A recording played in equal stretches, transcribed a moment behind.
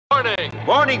Warning!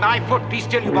 Warning, my foot. Be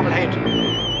still, you bubblehead.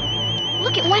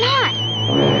 Look, it went on.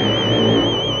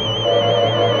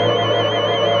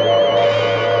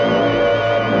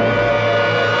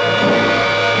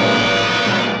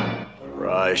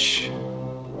 Rush.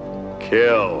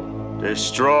 Kill.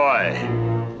 Destroy.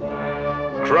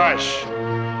 Crush.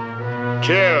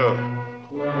 Kill.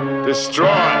 Destroy.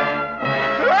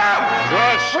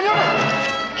 Crush.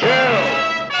 Kill.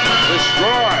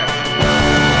 Destroy.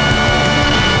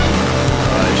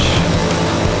 Crush.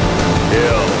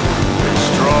 Kill.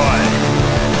 Destroy.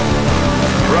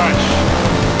 Crush.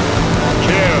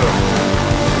 Kill.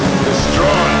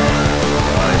 Destroy.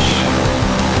 Crush.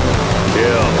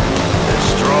 Kill.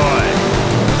 Destroy.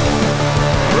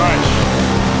 Crush.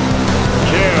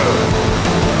 Kill.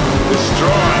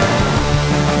 Destroy.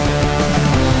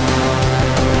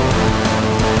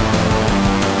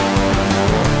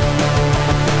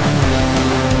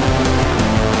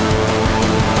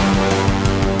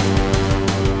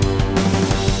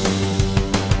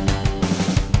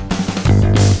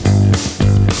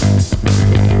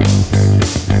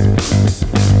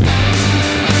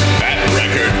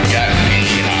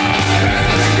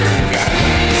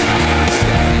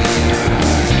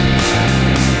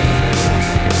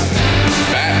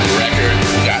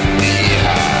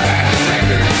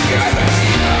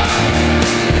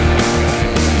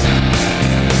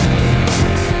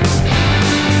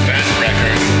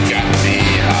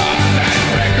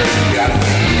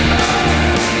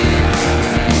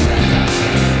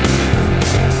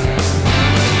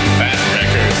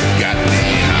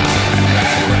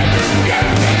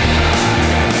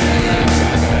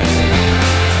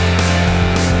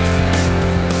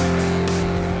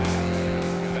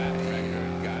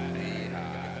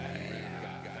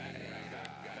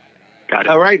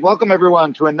 All right, welcome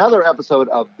everyone to another episode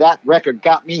of That Record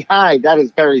Got Me High. That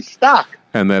is Barry Stock.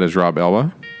 And that is Rob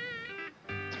Elba.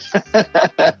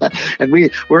 And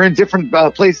we're in different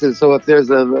places, so if there's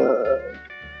a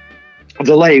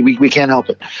delay, we can't help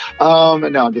it. No,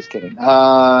 I'm just kidding.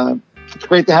 It's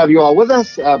great to have you all with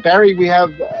us. Barry, we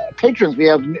have patrons. We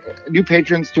have new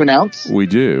patrons to announce. We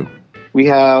do. We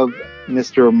have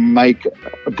Mr. Mike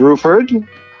Bruford.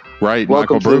 Right,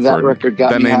 Welcome Michael to Bruford. That Record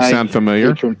Got That Me name High, sound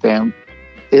familiar? Patron fam.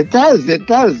 It does.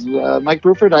 Mike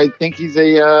Bruford, I think he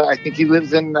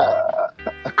lives in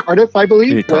Cardiff, I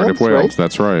believe. Cardiff, Wales. Right?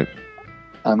 That's right.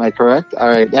 Am I correct? All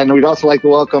right. And we'd also like to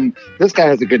welcome, this guy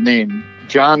has a good name,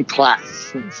 John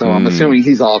Class. So I'm assuming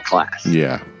he's all class.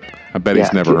 Yeah. I bet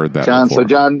he's never heard that John, before. So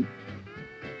John,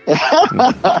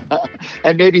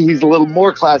 and maybe he's a little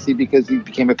more classy because he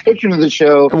became a patron of the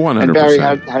show. 100%. And Barry,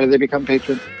 how did they become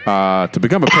patrons? To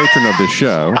become a patron of the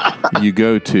show, you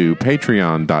go to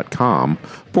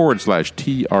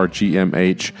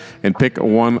patreon.com/TRGMH and pick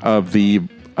one of the,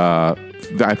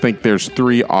 I think there's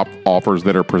 3 offers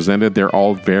that are presented. They're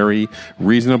all very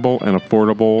reasonable and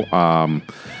affordable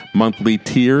monthly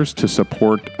tiers to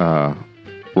support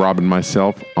Rob and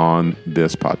myself on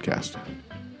this podcast.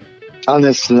 On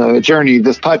this journey,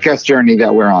 this podcast journey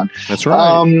that we're on. That's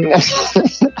right.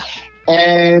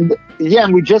 And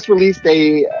we just released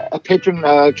a patron.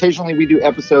 Occasionally we do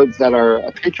episodes that are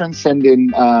patrons send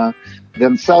in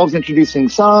themselves introducing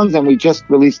songs, and we just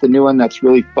released a new one that's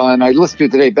really fun. I listened to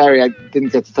it today. Barry, I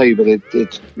didn't get to tell you, but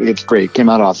it's great. It came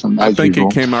out awesome. I think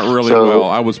usual. it came out really well.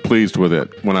 I was pleased with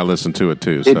it when I listened to it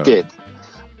too. It did.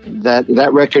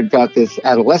 That record got this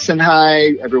adolescent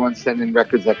high. Everyone's sending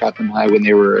records that got them high when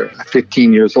they were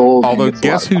 15 years old. Although,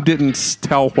 guess who didn't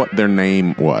tell what their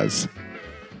name was?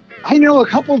 I know a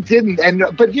couple didn't,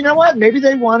 but you know what? Maybe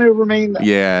they want to remain.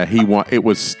 Yeah, it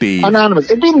was Steve. Anonymous.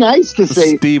 It'd be nice to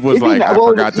say. Steve was like, I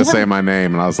forgot to say my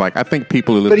name, and I was like, I think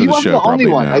people who listen to the show But he wasn't probably the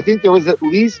only one. know. I think there was at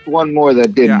least one more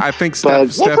that didn't. Yeah, I think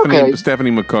Stephanie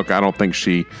McCook. I don't think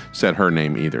she said her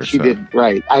name either. She didn't.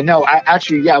 Right. I know. I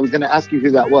was going to ask you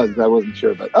who that was, but I wasn't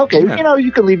sure. But okay,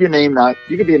 you can leave your name.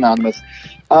 You can be anonymous.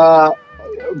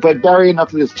 But Barry,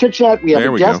 enough of this chit chat. We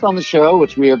have a guest on the show,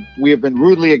 which we have been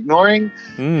rudely ignoring,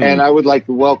 and I would like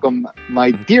to welcome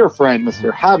my dear friend,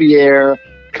 Mr. Javier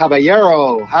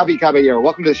Caballero. Javi Caballero,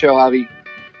 welcome to the show, Javi.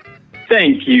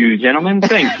 Thank you, gentlemen.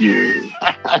 Thank you.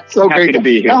 So Happy great to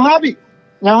be here. Now, Javi,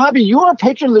 you are a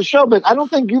patron of the show, but I don't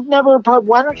think you've never.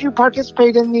 Why don't you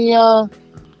participate in the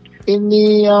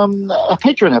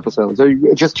patron episodes? Are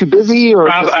you just too busy, or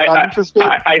Rob, just not interested?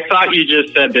 I thought you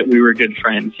just said that we were good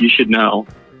friends. You should know.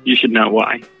 You should know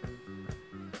why.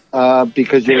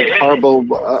 Because you're a horrible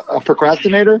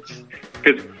procrastinator?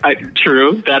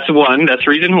 True. That's one. That's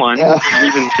reason one.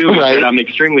 Reason two is that I'm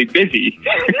extremely busy.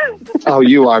 Oh,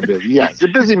 you are busy. Yes,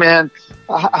 you're busy, man.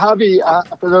 Javi,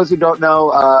 for those who don't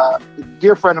know,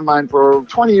 dear friend of mine for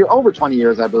over 20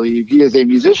 years, I believe. He is a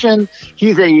musician.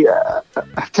 He's a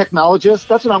technologist.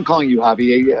 That's what I'm calling you,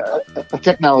 Javi, a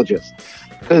technologist.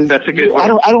 That's a good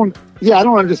one. I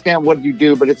don't understand what you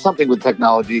do, but it's something with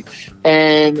technology.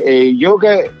 And a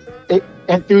yoga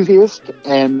enthusiast,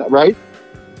 and right?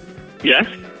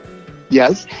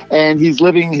 Yes. And he's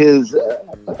living his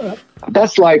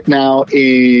best life now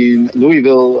in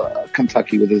Louisville,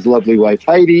 Kentucky, with his lovely wife,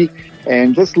 Heidi,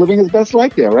 and just living his best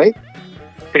life there, right?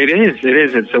 It is.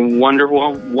 It's a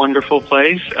wonderful, wonderful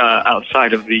place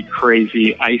outside of the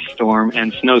crazy ice storm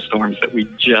and snowstorms that we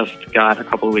just got a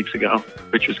couple of weeks ago,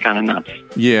 which was kind of nuts.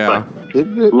 Yeah.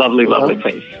 Lovely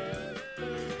place.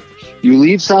 You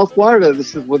leave South Florida.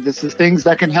 This is things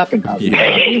that can happen.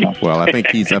 Yeah. Well, I think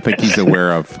he's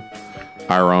aware of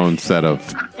our own set of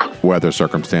weather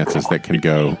circumstances that can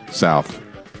go south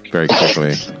very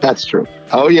quickly. That's true.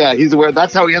 Oh yeah, he's aware.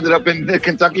 That's how he ended up in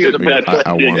Kentucky in the past.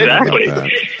 Exactly.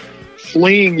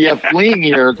 Fleeing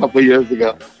here a couple of years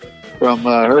ago from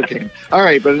hurricane. All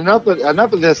right, but enough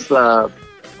of this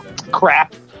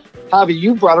crap. Javi,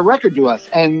 you brought a record to us,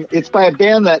 and it's by a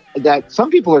band that some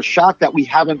people are shocked that we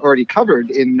haven't already covered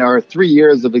in our 3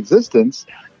 years of existence.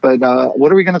 But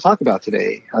what are we going to talk about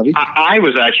today, Javi? I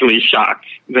was actually shocked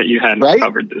that you hadn't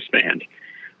covered this band.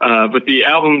 But the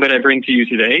album that I bring to you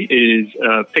today is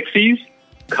Pixies,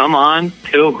 Come On,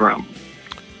 Pilgrim.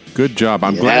 Good job.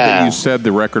 I'm glad that you said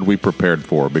the record we prepared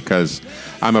for, because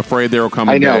I'm afraid there will come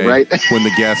a day when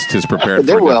the guest is prepared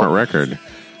for a different record.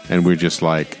 And we're just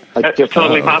like... That's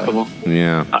totally possible.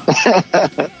 Yeah.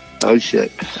 Oh,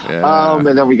 shit. Yeah. And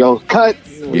then we go, cut,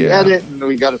 we edit, and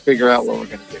we got to figure out what we're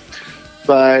going to do.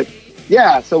 But,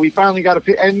 yeah, so we finally got to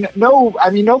pick... And no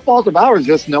fault of ours,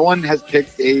 just no one has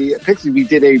picked a Pixie. We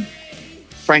did a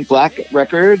Frank Black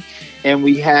record, and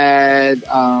we had...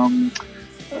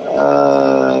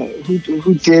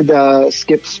 who did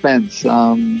Skip Spence?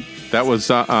 That was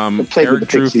Eric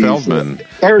Drew Feldman.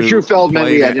 Eric Drew Feldman,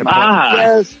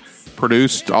 yes.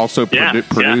 Produced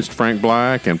Frank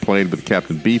Black and played with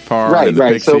Captain Beefheart.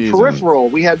 Right. So Peripheral,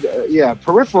 we had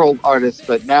Peripheral artists,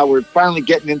 but now we're finally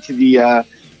getting into the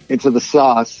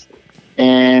sauce.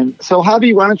 And so,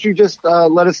 Javi, why don't you just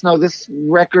let us know? This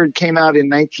record came out in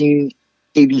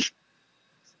 1987.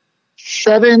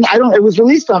 It was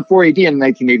released on 4AD in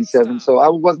 1987, so I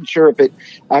wasn't sure if it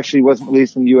actually wasn't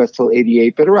released in the U.S. till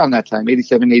 88, but around that time,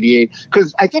 87, 88.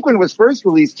 Because I think when it was first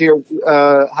released here,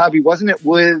 Javi, wasn't it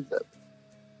with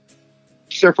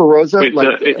Surfer Rosa? It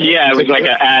was like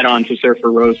an add-on to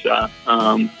Surfer Rosa.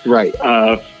 Right.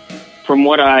 From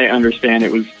what I understand,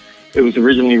 it was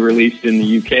originally released in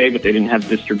the UK, but they didn't have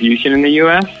distribution in the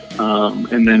US.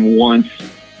 And then once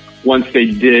they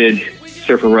did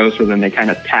Surfer Rosa, then they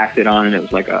kind of tacked it on, and it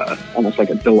was like almost like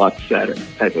a deluxe set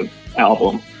type of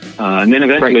album. And then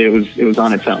eventually it was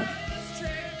on its own.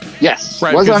 Yes,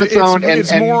 right. It was on its own, and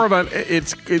it's more of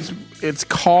it's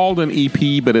called an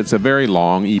EP, but it's a very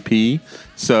long EP.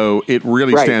 So it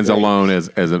really stands alone as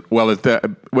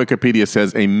Wikipedia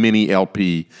says a mini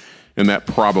LP, and that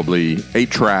probably 8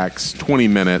 tracks, 20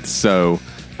 minutes. So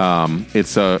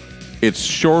it's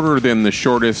shorter than the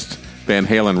shortest Van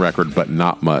Halen record, but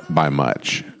not by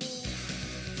much.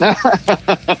 That's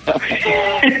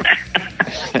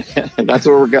what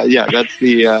we're got. Yeah, that's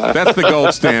the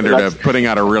gold standard of putting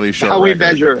out a really short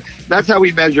record. That's how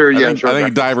we measure. I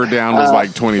think Diver Down was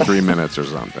like 23 minutes or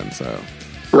something. So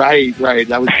right.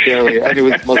 That was scary, and it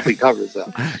was mostly covers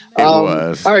though. It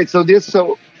was. All right. So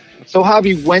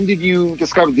Javi, when did you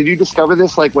discover? Did you discover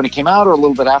this like when it came out, or a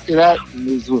little bit after that?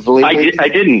 This was I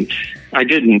didn't.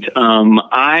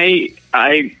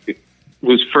 I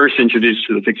was first introduced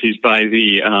to the Pixies by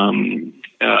the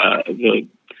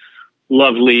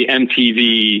lovely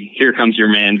MTV "Here Comes Your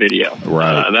Man" video.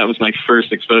 Right. That was my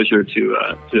first exposure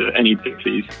to any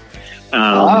Pixies.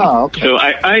 Okay. So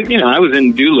I was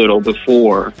in Doolittle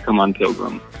before "Come On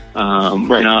Pilgrim."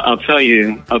 And I'll tell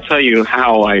you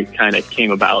how I kind of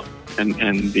came about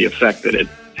and the effect that it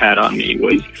had on me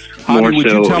was more would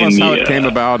so you tell us how it came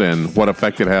about and what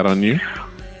effect it had on you?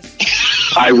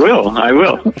 I will.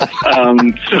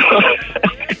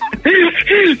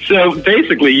 So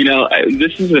basically,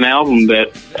 this is an album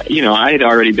that, I had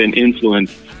already been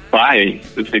influenced by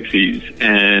the Pixies,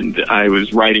 and I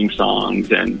was writing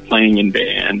songs and playing in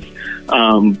bands.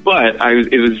 But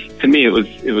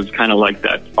it was kind of like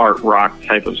that art rock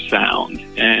type of sound,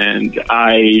 and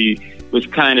I was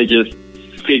kind of just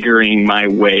figuring my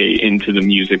way into the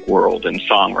music world and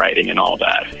songwriting and all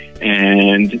that.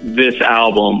 And this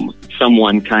album,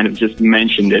 someone kind of just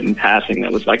mentioned it in passing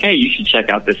that was like, hey, you should check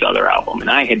out this other album. And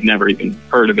I had never even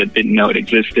heard of it, didn't know it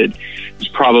existed. It was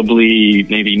probably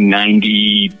maybe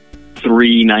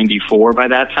 93, 94 by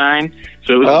that time.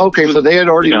 So it was, so they had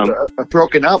already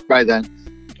broken up by then.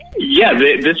 Yeah,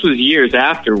 this was years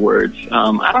afterwards.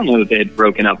 I don't know that they had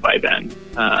broken up by then.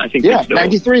 I think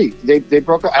 93. They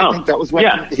broke up. I think that was when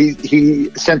he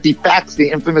sent the fax,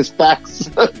 the infamous fax,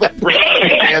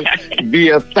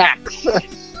 via fax.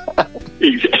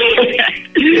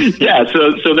 Yeah,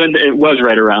 so then it was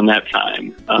right around that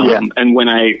time. And when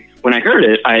I heard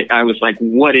it, I was like,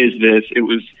 what is this? It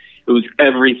was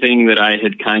everything that I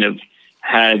had kind of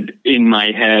had in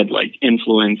my head, like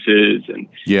influences and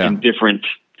different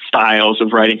styles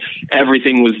of writing.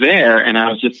 Everything was there, and I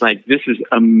was just like, this is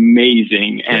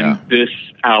amazing. And this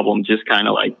album just kind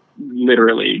of like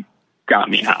literally got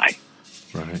me high.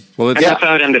 Right. Well, that's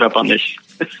how it ended up on this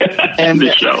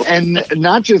this show. And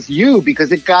not just you,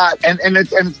 because it got and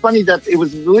it's funny that it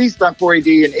was released on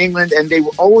 4AD in England, and they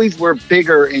always were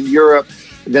bigger in Europe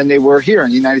than they were here in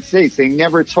the United States. They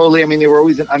never totally, they were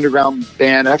always an underground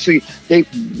band. Actually,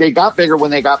 they got bigger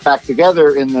when they got back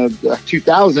together in the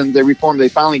 2000s. They reformed. They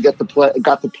finally got to play,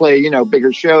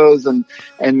 bigger shows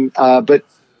but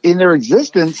in their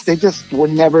existence, they just were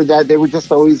never that. They were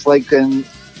just always like an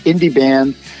indie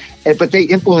band, but they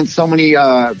influenced so many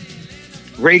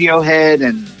Radiohead,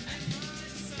 and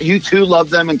U2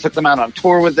 loved them and took them out on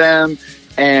tour with them.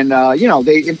 And,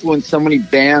 they influenced so many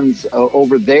bands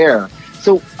over there.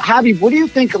 So, Javi, what do you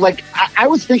think? Like, I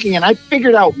was thinking, and I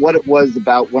figured out what it was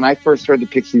about when I first heard the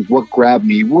Pixies, what grabbed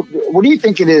me. What do you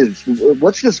think it is?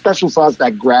 What's the special sauce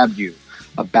that grabbed you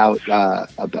about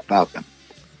them?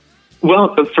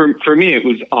 Well, for me, it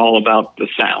was all about the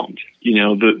sound,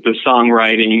 the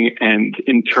songwriting and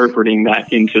interpreting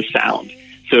that into sound.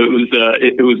 So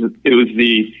it was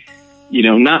the,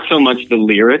 not so much the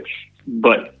lyrics,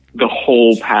 but the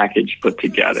whole package put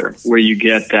together, where you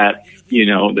get that,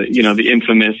 the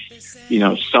infamous,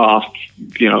 soft,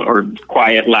 or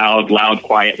quiet, loud,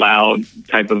 quiet, loud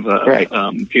type of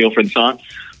feel for the song.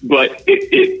 But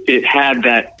it had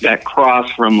that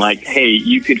cross from like, hey,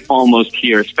 you could almost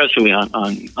hear, especially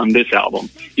on this album,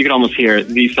 you could almost hear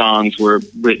these songs were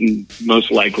written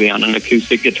most likely on an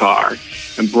acoustic guitar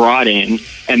and brought in,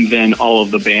 and then all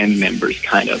of the band members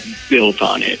kind of built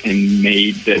on it and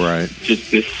made this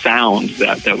just this sound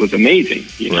that was amazing,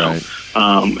 know.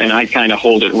 And I kind of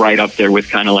hold it right up there with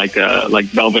kind of like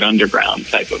Velvet Underground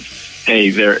type of, hey,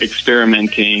 they're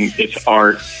experimenting, it's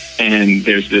art, and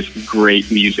there's this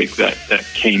great music that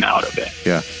came out of it.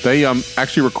 Yeah. They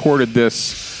actually recorded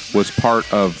this, was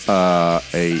part of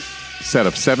a set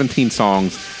of 17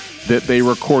 songs that they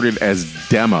recorded as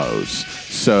demos.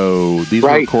 So these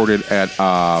were recorded at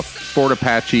Fort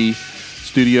Apache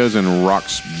Studios in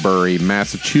Roxbury,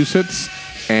 Massachusetts.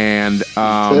 And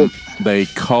they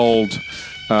pulled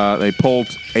 8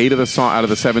 of the out of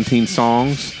the 17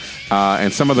 songs.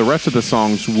 And some of the rest of the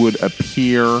songs would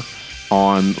appear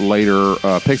on later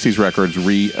Pixies records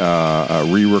re-recorded.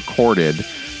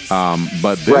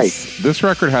 But this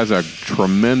record has a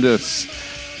tremendous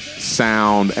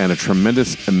sound and a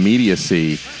tremendous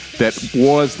immediacy that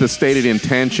was the stated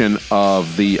intention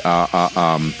of the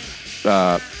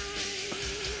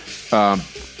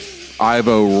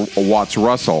Ivo Watts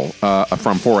Russell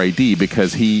from 4AD,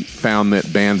 because he found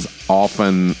that bands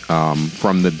often,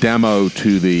 from the demo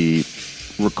to the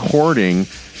recording,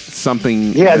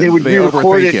 something they would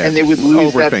re-record it and they would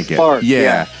lose that spark.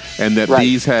 And that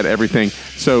these had everything.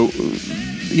 So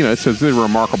it's a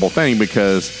remarkable thing,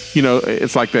 because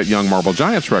it's like that Young Marble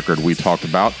Giants record we talked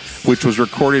about, which was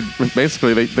recorded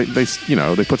basically they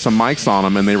put some mics on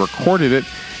them and they recorded it,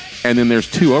 and then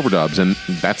there's 2 overdubs, and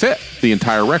that's it, the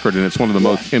entire record. And it's one of the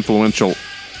most influential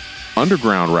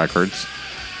underground records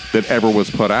that ever was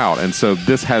put out. And so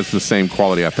this has the same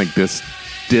quality. I think this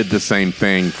did the same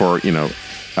thing for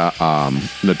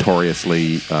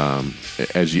notoriously, I'm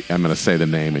going to say the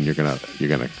name and you're going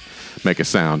to make a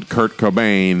sound. Kurt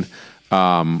Cobain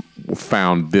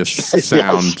found this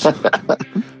sound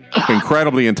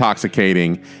incredibly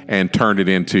intoxicating and turned it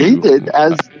into. He did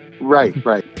right.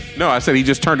 No, I said he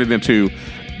just turned it into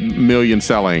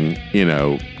million-selling,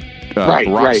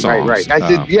 rock songs. Right. I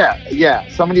did. Yeah.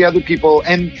 Some of the other people,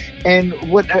 and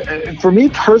what for me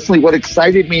personally, what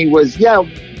excited me was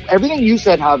everything you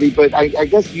said, Javi, but I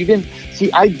guess you didn't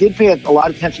see. I did pay a lot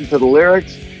of attention to the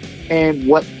lyrics, and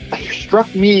what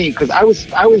struck me, because I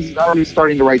was already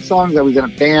starting to write songs. I was in a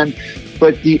band,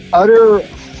 but the utter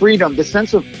freedom, the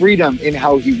sense of freedom in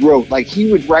how he wrote. Like,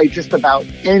 he would write just about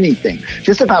anything,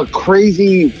 just about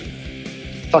crazy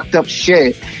fucked up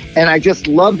shit. And I just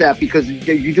love that because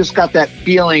you just got that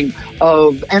feeling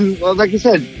of, and like you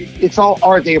said, it's all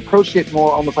art. They approached it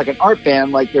more almost like an art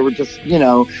band. Like they were just,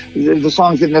 the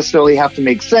songs didn't necessarily have to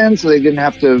make sense. So they didn't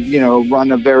have to,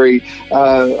 run a very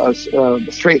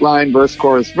straight line, verse,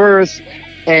 chorus, verse.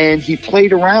 And they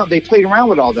played around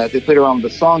with all that. They played around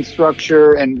with the song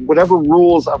structure and whatever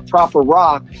rules of proper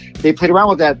rock. They played around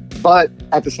with that, but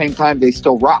at the same time, they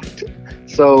still rocked.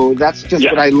 So that's just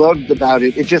what I loved about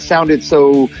it. It just sounded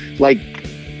so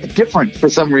different for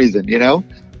some reason,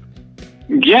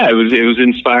 Yeah, it was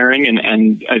inspiring,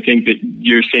 and I think that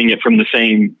you're seeing it from the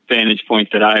same vantage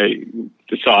point that I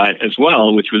saw it as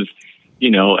well, which was,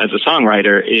 as a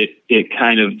songwriter, it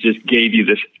kind of just gave you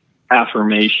this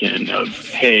affirmation of,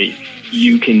 hey,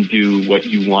 you can do what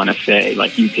you want to say.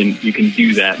 Like you can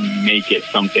do that and make it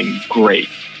something great.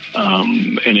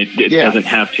 And it doesn't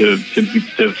have to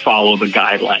follow the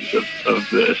guidelines of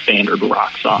the standard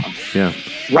rock song. Yeah.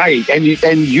 Right. And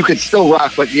you could still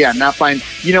rock, but not fine.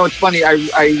 It's funny.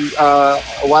 I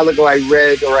a while ago, I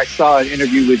read or I saw an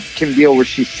interview with Kim Deal where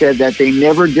she said that they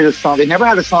never did a song. They never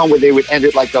had a song where they would end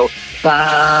it like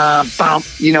bam, bam,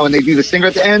 and they do the stinger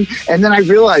at the end. And then I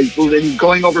realized, in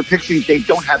going over Pixies, they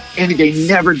don't have any, they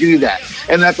never do that.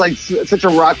 And that's like such a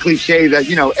rock cliche that,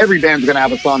 every band's going to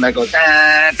have a song that goes,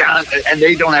 and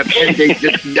they don't have any, they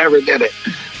just never did it.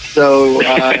 So,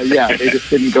 they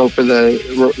just didn't go for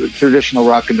the traditional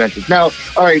rock conventions. Now,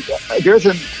 all right, I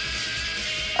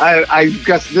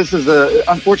guess this is an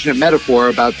unfortunate metaphor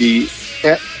about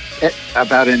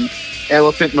about an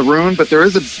elephant in the room, but there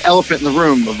is an elephant in the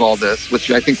room of all this,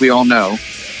 which I think we all know.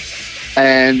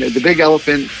 And the big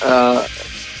elephant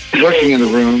lurking in the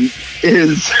room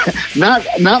is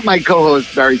not my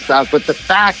co-host Barry Stock, but the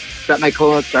fact that my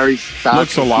co-host Barry Stock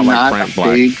looks a lot like Frank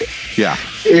Black. Yeah.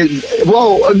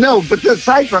 No, but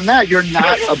aside from that, you're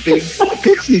not a big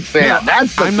Pixies fan. Yeah,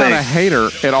 that's the I'm thing. not a hater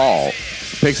at all.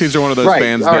 Pixies are one of those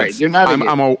bands that you're not.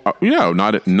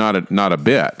 Not a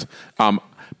bit.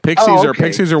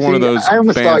 Pixies are one of those. I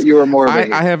almost bands. thought you were more.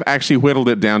 I have actually whittled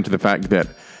it down to the fact that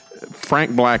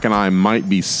Frank Black and I might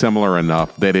be similar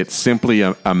enough that it's simply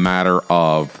a matter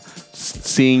of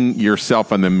seeing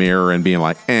yourself in the mirror and being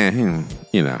like, I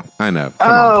know.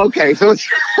 Okay. So it's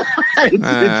as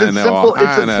simple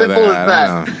as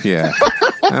that. Yeah.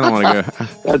 I don't want to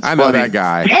go. I know that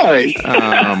guy. All right.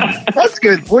 That's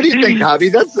good. What do you think, Hobby?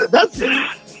 That's.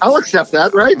 I'll accept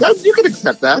that, right? You can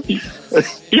accept that.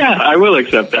 Yeah, I will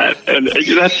accept that, and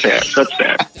that's fair. That's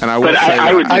fair. And I will say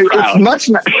I would be proud. It's much.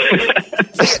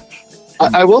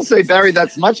 I will say, Barry,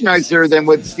 that's much nicer than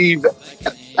what Steve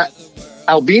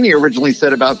Albini originally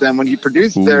said about them when he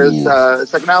produced their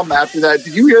second album after that.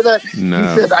 Did you hear that?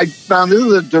 No. He said, I found, this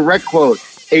is a direct quote,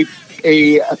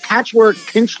 a patchwork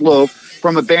pinch loaf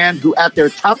from a band who at their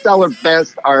top dollar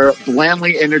best are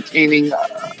blandly entertaining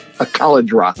a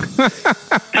college rock.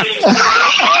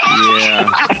 Yeah.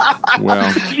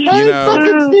 Well,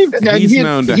 he's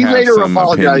known to he have later some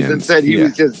apologized opinions. and said he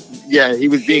was just, he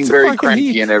was being very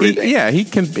cranky and everything.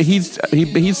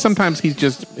 He's sometimes he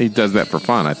does that for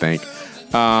fun, I think.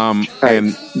 And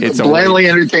it's blandly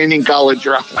entertaining college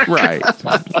rock. Right.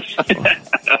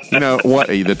 You know what?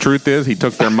 The truth is, he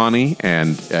took their money,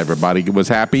 and everybody was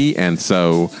happy, and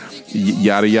so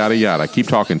yada yada yada. Keep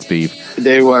talking, Steve.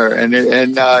 They were, and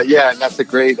that's a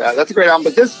great album.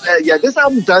 But this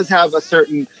album does have a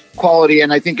certain quality,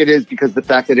 and I think it is because the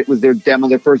fact that it was their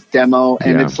first demo,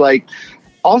 and it's like.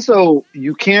 Also,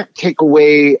 you can't take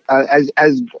away as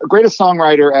great a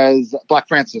songwriter as Black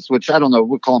Francis, which I don't know,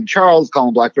 we'll call him Charles, call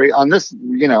him Black. On this,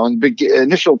 in the big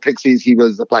initial Pixies, he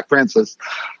was Black Francis.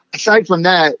 Aside from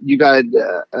that, you got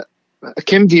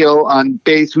Kim Deal on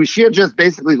bass, who she had just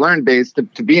basically learned bass to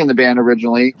be in the band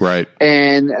originally, right?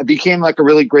 And became like a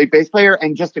really great bass player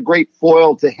and just a great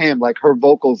foil to him. Like her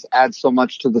vocals add so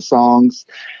much to the songs,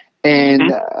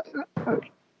 and.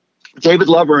 David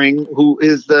Lovering, who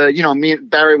is me and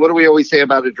Barry, what do we always say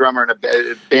about a drummer in a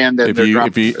band? That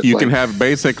you can have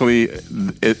basically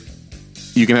it,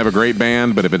 you can have a great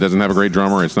band, but if it doesn't have a great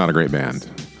drummer, it's not a great band.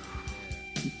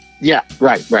 Yeah,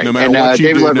 right. No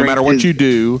matter what you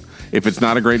do, if it's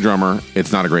not a great drummer,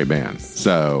 it's not a great band.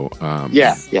 So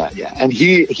yeah. And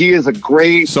he is a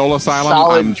great Soul Asylum.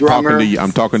 Solid drummer.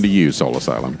 I'm talking to you, Soul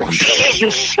Asylum. All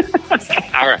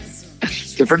right.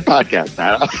 Different podcast.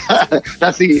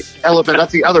 That's the elephant.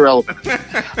 That's the other elephant.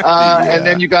 And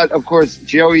then you got, of course,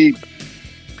 Joey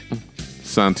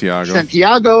Santiago,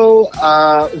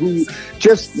 who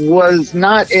just was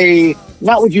not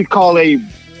what you'd call a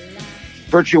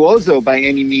virtuoso by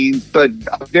any means, but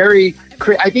very.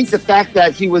 I think the fact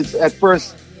that he was at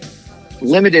first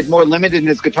more limited in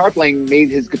his guitar playing made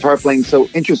his guitar playing so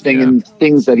interesting in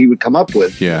things that he would come up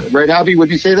with. Yeah. Right, Albie? Would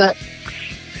you say that?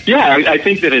 Yeah, I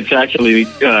think that it's actually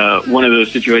one of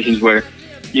those situations where,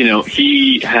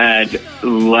 he had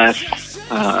less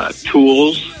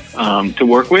tools to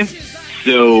work with.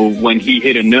 So when he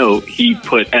hit a note, he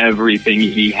put everything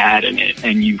he had in it,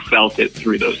 and you felt it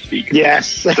through those speakers. Yes.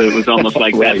 So it was almost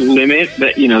like that limit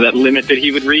that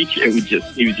he would reach.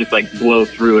 He would just like blow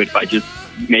through it by just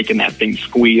making that thing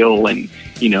squeal and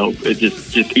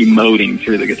just emoting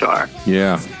through the guitar.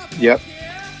 Yeah. Yep.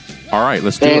 All right,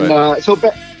 let's do it.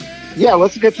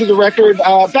 Let's get to the record.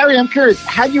 Barry, I'm curious,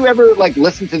 had you ever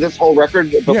listened to this whole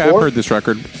record before? Yeah, I've heard this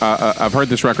record. I've heard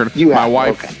this record. My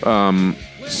wife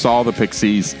saw the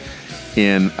Pixies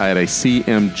at a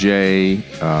CMJ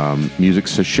music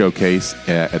showcase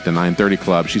at the 930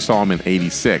 Club. She saw them in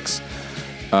 '86.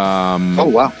 Oh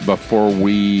wow! Before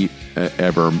we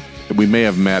may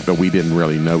have met, but we didn't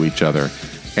really know each other.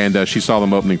 And she saw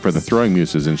them opening for the Throwing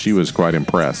Muses, and she was quite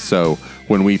impressed. So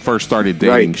when we first started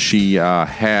dating, she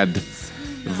had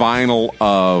vinyl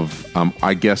of,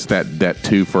 I guess, that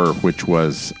twofer, which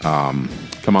was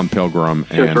Come On Pilgrim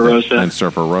and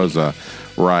Surfer Rosa.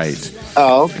 Right.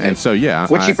 Oh, okay. And so,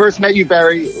 when she first met you,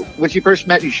 Barry, she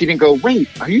didn't go, wait,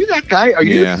 are you that guy? Are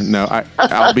you? Yeah, no,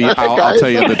 I'll tell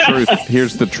you the truth.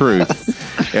 Here's the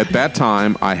truth. At that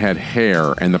time, I had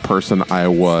hair, and the person I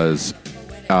was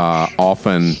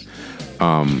often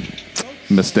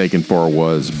mistaken for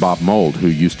was Bob Mould, who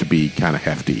used to be kind of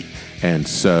hefty. And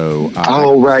so...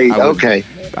 okay.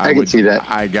 I can see that.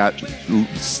 I got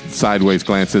sideways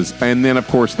glances. And then, of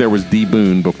course, there was D.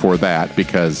 Boone before that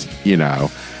because,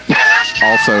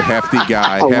 also hefty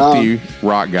guy, hefty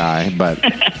rock guy, but...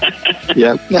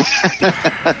 Yep.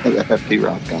 The hefty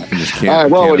rock guy. All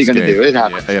right, well, what are you going to do? It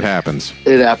happens. It happens.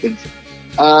 It happens.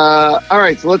 All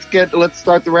right, so let's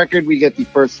start the record. We get the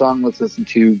first song. Let's listen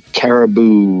to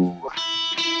Caribou.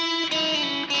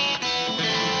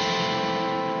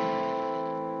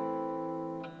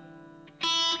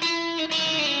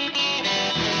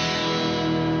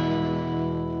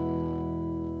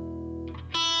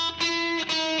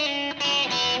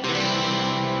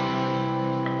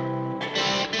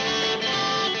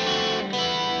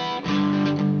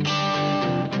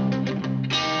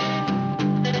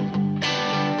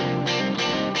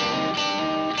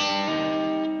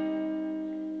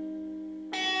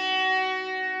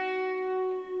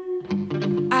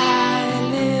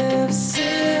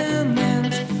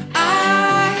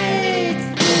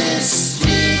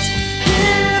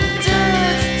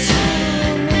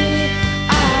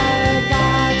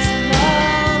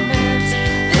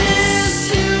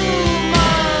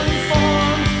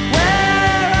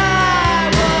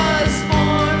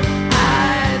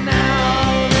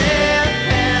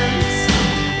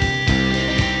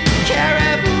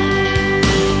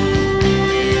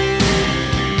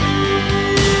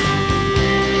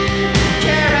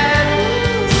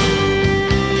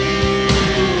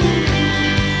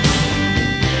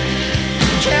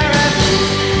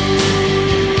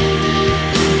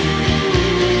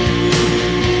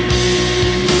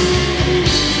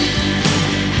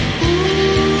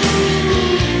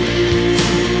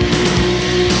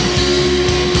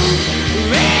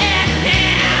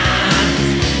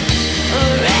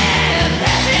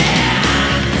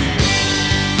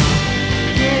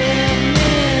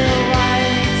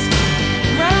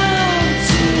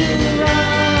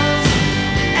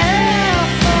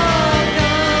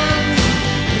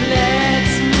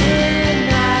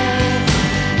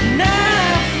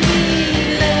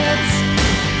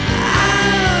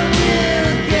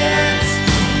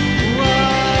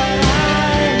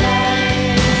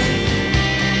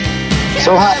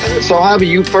 So how do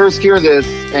you first hear this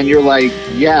and you're like,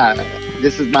 yeah,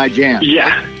 this is my jam?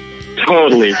 Yeah,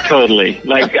 totally.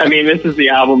 Like, I mean, this is the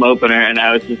album opener, and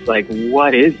I was just like,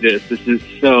 what is this? This is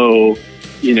so,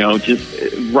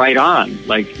 just right on.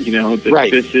 Like,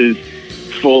 this is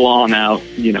full on out,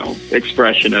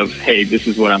 expression of, hey, this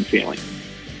is what I'm feeling.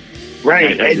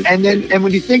 Right. And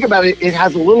when you think about it, it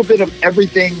has a little bit of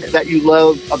everything that you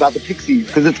love about the Pixies,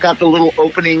 because it's got the little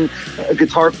opening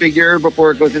guitar figure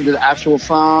before it goes into the actual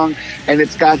song, and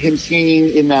it's got him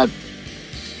singing in that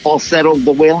falsetto,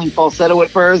 the wailing falsetto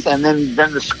at first, and then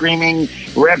the screaming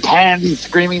ripped hand, he's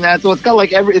screaming that. So it's got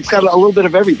it's got a little bit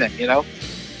of everything,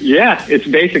 Yeah, it's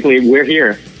basically, we're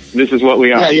here. This is what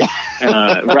we are. Yeah.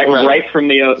 Right from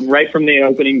the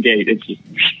opening gate. It's just,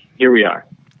 here we are.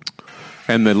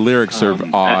 And the lyrics are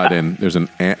odd, and there's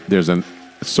a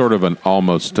sort of an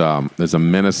almost there's a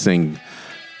menacing,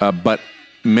 but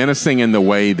menacing in the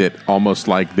way that almost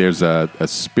like there's a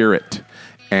spirit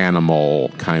animal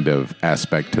kind of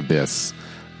aspect to this.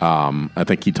 I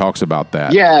think he talks about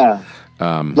that. Yeah.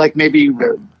 Like maybe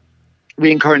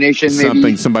reincarnation,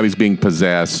 maybe somebody's being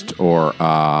possessed or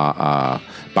by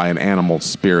an animal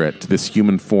spirit. This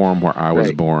human form where I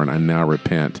was born, I now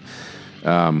repent.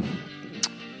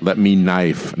 Let me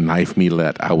knife me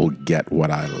let, I will get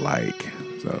what I like.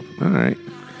 So, all right.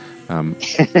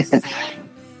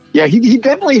 Yeah, he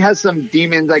definitely has some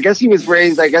demons. I guess he was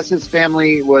raised, I guess his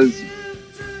family was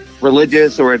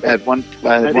religious, or at one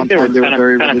point they were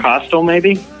very Pentecostal,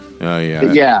 maybe? Oh,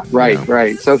 yeah. Yeah,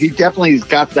 right. So he definitely's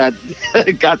got that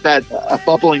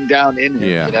bubbling down in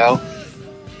him, you know?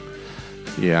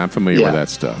 Yeah, I'm familiar with that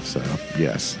stuff, so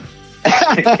yes.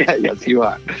 Yes, you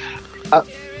are.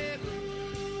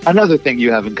 Another thing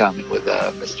you have in common with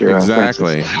Mr.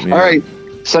 Exactly. Francis. Yeah. All right.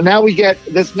 So now we get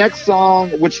this next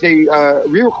song, which they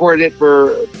re-recorded it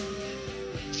for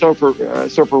Surfer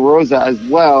Rosa as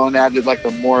well, and added like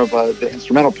more of the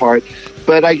instrumental part.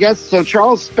 But I guess so.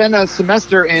 Charles spent a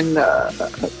semester in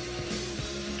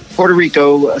Puerto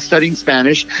Rico studying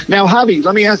Spanish. Now, Javi,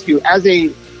 let me ask you, as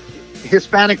a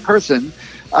Hispanic person,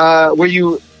 were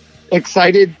you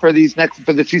excited for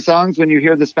the two songs when you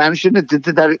hear the Spanish in it? Did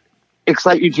that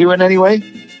excite you too in any way?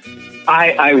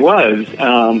 I was,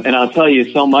 and I'll tell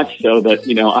you, so much so that,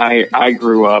 you know, I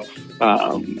grew up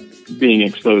being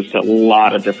exposed to a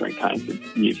lot of different kinds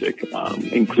of music,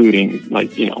 including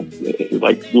like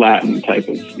Latin type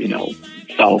of, you know,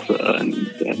 salsa and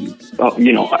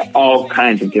you know, all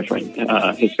kinds of different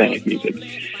Hispanic music.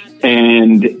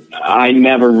 And I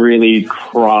never really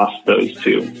crossed those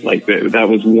two. Like that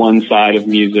was one side of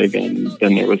music, and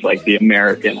then there was like the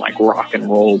American, like rock and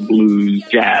roll, blues,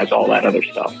 jazz, all that other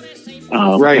stuff.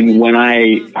 Right. And when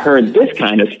I heard this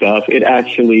kind of stuff, it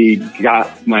actually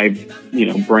got my, you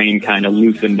know, brain kind of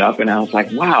loosened up, and I was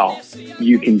like, wow,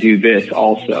 you can do this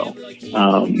also.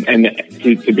 And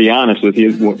to be honest with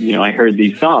you, you know, I heard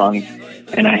these songs,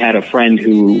 and I had a friend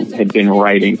who had been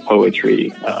writing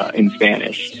poetry in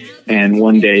Spanish. And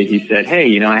one day he said, hey,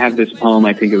 you know, I have this poem.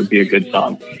 I think it would be a good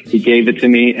song. He gave it to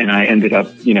me, and I ended up,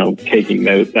 you know, taking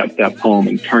that poem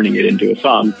and turning it into a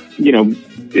song, you know,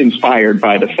 inspired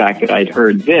by the fact that I'd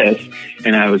heard this.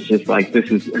 And I was just like, this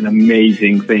is an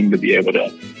amazing thing to be able to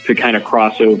kind of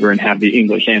cross over and have the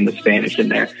English and the Spanish in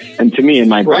there. And to me, in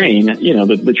my brain, you know,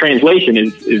 the translation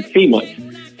is seamless.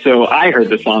 So I heard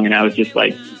the song, and I was just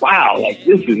like, wow, like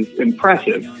this is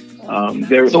impressive.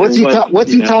 So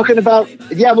what's he talking about?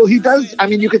 Yeah, well, he does. I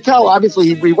mean, you could tell,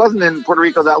 obviously, he wasn't in Puerto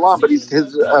Rico that long, but his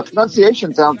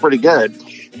pronunciation sounds pretty good.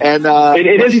 And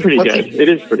it is pretty good. It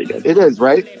is pretty good. It is,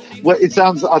 right? Well, it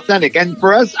sounds authentic. And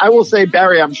for us, I will say,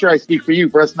 Barry, I'm sure I speak for you.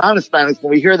 For us non-Hispanics,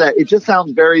 when we hear that, it just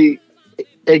sounds very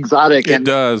exotic. It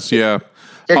does, yeah.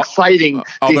 Exciting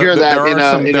to hear that.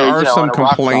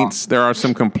 There are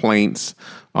some complaints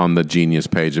on the Genius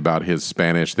page about his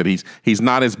Spanish, that he's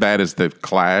not as bad as the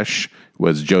Clash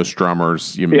was Joe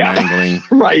Strummer's mangling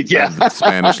the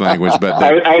Spanish language. But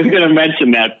I was going to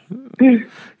mention that.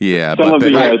 Yeah, some of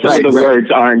the words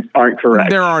aren't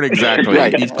correct. There aren't exactly.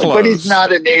 Right. He's close, but he's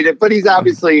not a native. But he's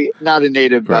obviously not a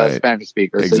native Spanish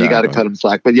speaker, so you got to cut him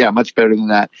slack. But yeah, much better than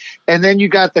that. And then you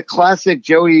got the classic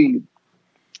Joey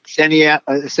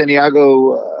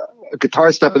Santiago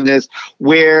guitar stuff in this,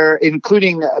 where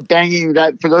including banging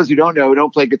that. For those who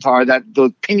don't play guitar, that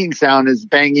the pinging sound is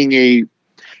banging a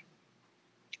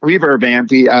reverb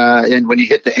amp, and when you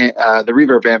hit the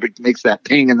reverb amp, it makes that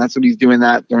ping, and that's what he's doing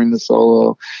that during the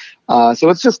solo. So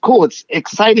it's just cool. It's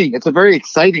exciting. It's a very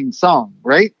exciting song,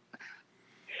 right?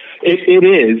 It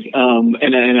is,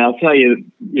 and I'll tell you,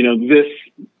 you know, this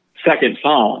second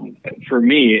song for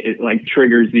me, it like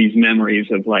triggers these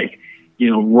memories of like, you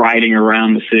know, riding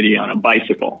around the city on a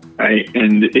bicycle, right?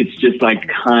 And it's just like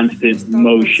constant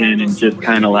motion and just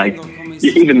kind of like.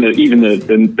 Even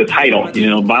the title, you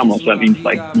know, vamos, that means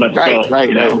like, let's go.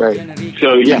 Right.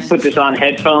 So you put this on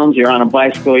headphones, you're on a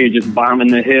bicycle, you're just bombing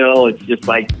the hill. It's just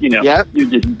like, you know, you're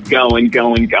just going.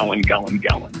 And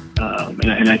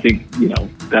I think, you know,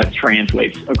 that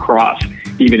translates across,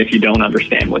 even if you don't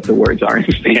understand what the words are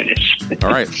in Spanish.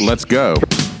 All right, let's go.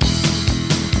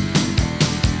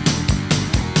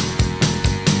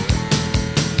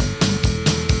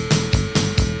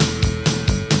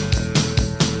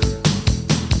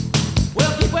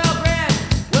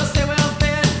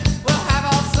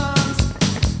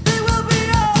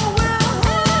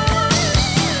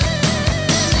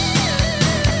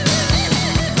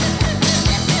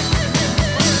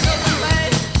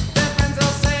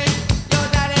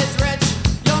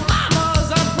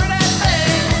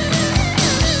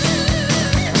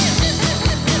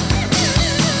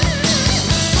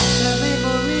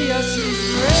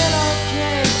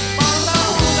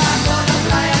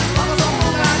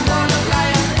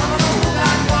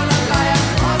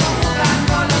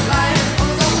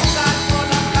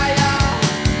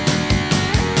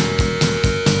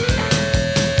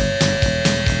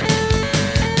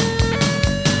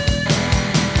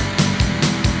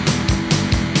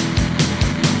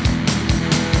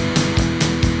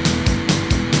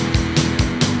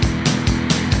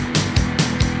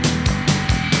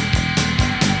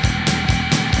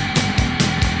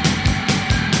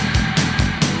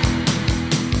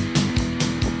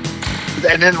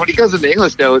 and then when he goes into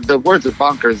English, though, the words are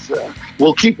bonkers.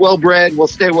 We'll keep well bred, we'll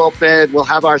stay well fed, we'll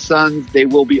have our sons, they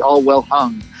will be all well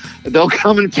hung. They'll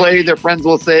come and play. Their friends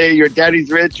will say, "Your daddy's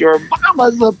rich. Your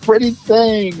mama's a pretty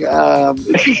thing."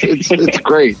 It's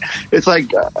great. It's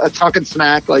like talking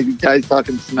smack, like guys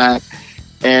talking smack,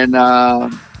 and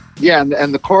and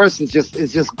the chorus is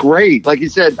just great. Like you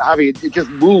said, Javi, it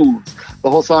just moves. The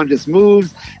whole song just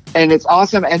moves, and it's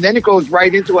awesome. And then it goes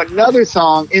right into another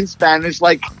song in Spanish,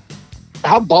 like.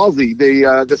 How ballsy!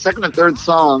 The second and third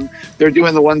song, they're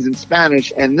doing the ones in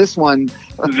Spanish, and this one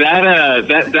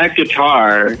that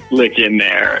guitar lick in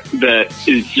there that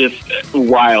is just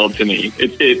wild to me.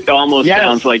 It almost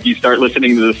sounds like you start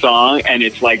listening to the song, and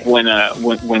it's like when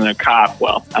a cop.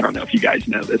 Well, I don't know if you guys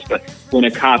know this, but when a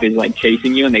cop is like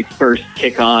chasing you, and they first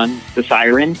kick on the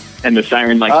siren, and the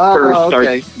siren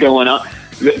starts going up.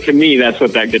 To me, that's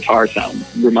what that guitar sound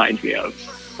reminds me of.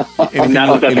 That's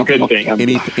a good thing.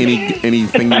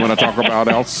 Anything you want to talk about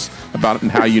else about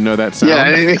and how you know that sound? Yeah,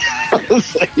 anything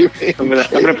else? I'm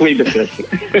gonna plead the fifth.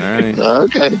 All right.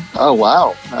 Okay. Oh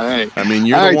wow. All right. I mean,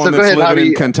 you're the one that's living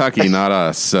in Kentucky, not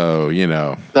us. So you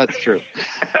know. That's true.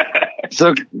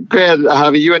 So go ahead,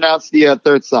 Javi. You announced the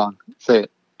third song. Say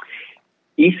it.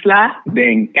 Isla de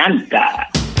Encanta.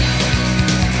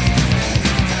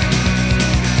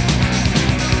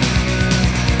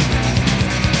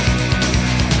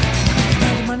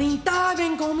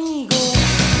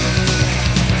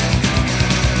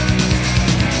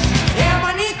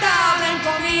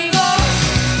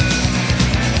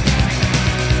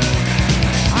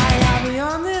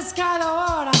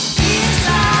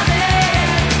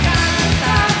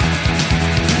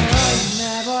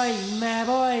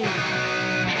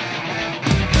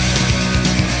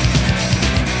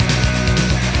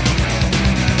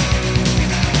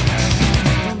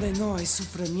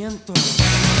 Sufrimiento.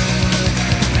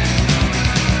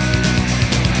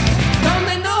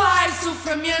 Donde no hay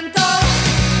sufrimiento,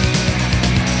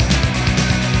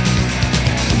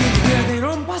 mi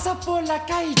piedrón pasa por la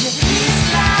calle.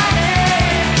 Isla de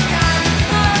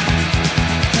Encanto.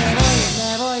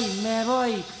 Me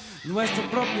voy. Nuestro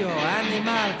propio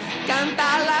animal.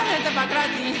 Canta la gente pa'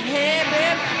 gratis. Hey,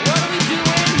 babe, what are we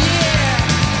doing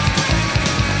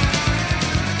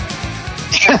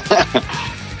here?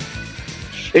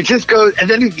 It just goes, and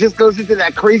then it just goes into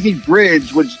that crazy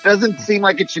bridge, which doesn't seem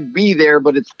like it should be there,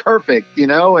 but it's perfect, you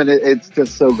know, and it's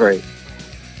just so great.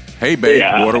 Hey, babe,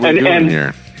 what are we doing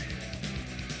here?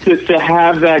 To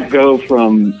have that go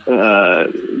from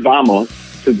Vamos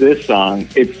to this song,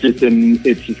 it's just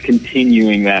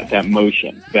continuing that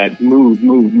motion, that move,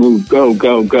 go,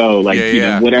 like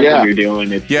whatever you're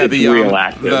doing, it's real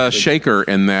active. The shaker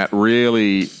in that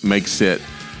really takes it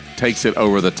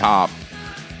over the top.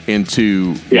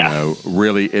 Into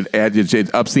really it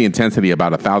ups the intensity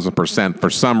about 1,000%. For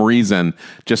some reason,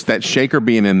 just that shaker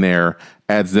being in there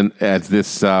adds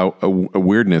this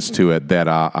weirdness to it that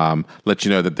lets you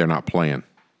know that they're not playing.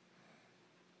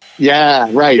 Yeah,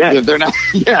 right. Yeah. They're not.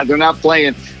 Yeah, they're not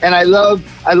playing. And I love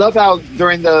how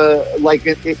during the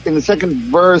in the second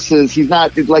verses he's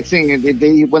not like singing.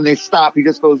 When they stop, he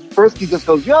just goes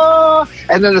yeah,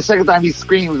 and then the second time he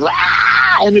screams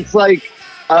ah, and it's like.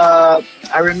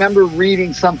 I remember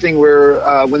reading something where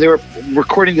when they were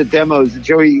recording the demos,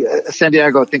 Joey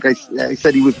Santiago, I think I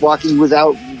said he was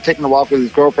out taking a walk with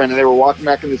his girlfriend, and they were walking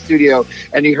back in the studio,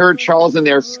 and he heard Charles in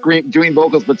there doing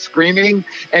vocals but screaming,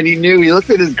 and he looked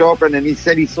at his girlfriend, and he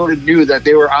said he sort of knew that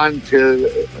they were on to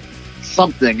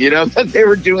something, you know, that they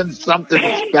were doing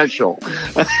something special.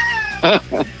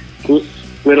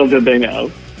 Little did they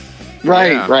know.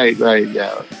 Right,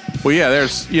 yeah. Well, yeah,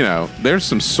 there's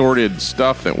some sordid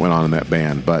stuff that went on in that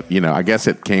band, but I guess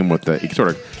it came with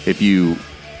if you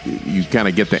kind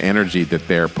of get the energy that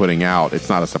they're putting out, it's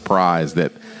not a surprise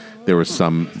that there was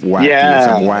some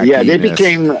wackiness. Yeah, they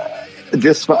became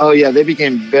they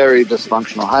became very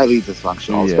dysfunctional, highly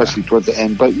dysfunctional, especially towards the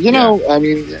end. But I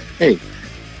mean, hey,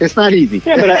 it's not easy.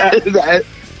 Yeah, but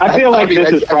I feel like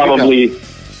this is probably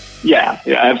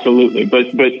absolutely.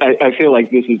 But I feel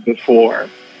like this is before.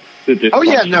 This was.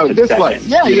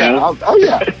 Yeah. Oh,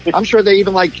 yeah. I'm sure he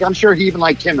even liked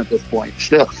him at this point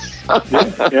still.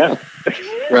 Yeah.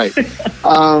 Right.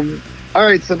 All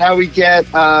right. So now we get,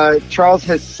 Charles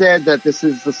has said that the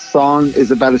song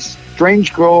is about a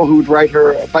strange girl who would ride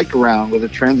her bike around with a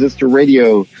transistor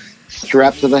radio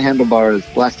strapped to the handlebars,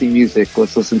 blasting music.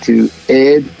 Let's listen to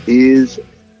Ed is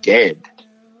Dead.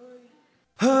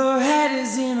 Her head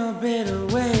is in a better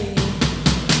way.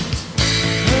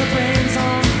 Her brain's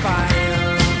on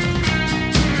fire.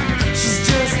 She's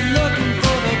just looking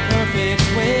for the perfect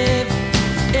wave.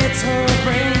 It's her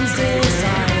brain's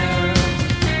desire.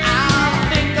 I'll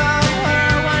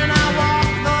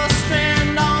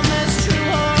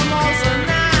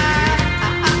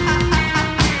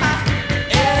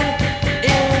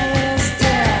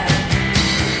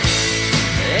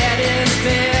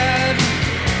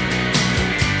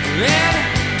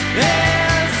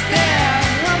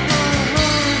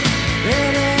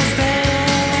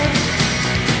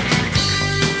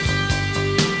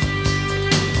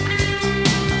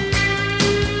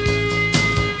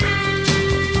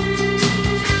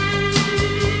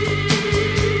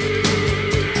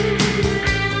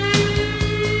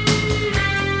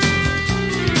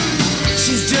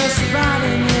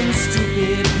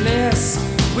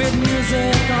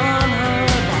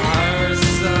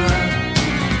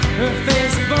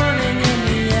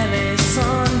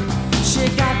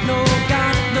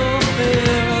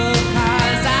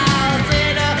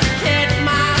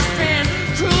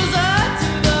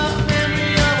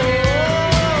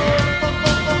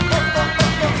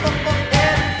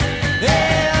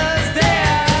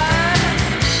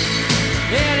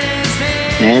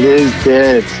Ed is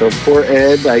dead. So poor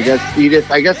Ed. I guess Edith.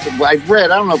 I've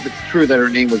read. I don't know if it's true that her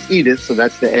name was Edith. So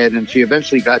that's the Ed, and she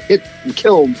eventually got hit and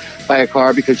killed by a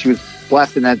car because she was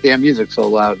blasting that damn music so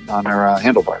loud on her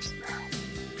handlebars.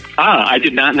 I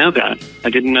did not know that. I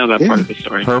didn't know that part of the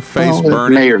story. Her face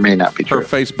burning may or may not be true. Her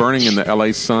face burning in the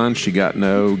LA sun. She got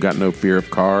no fear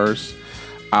of cars.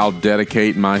 I'll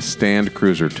dedicate my stand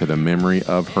cruiser to the memory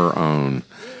of her own.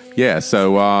 Yeah.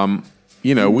 So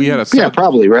we had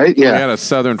probably right. Yeah, we had a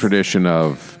Southern tradition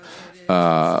of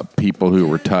people who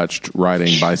were touched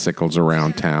riding bicycles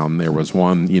around town. There was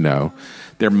one,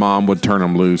 their mom would turn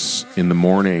them loose in the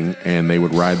morning, and they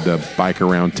would ride the bike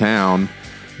around town,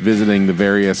 visiting the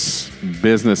various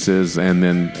businesses, and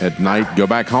then at night go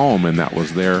back home, and that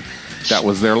was their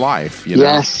life.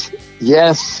 Yes.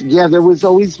 Yeah, there was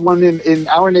always one in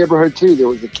our neighborhood too. There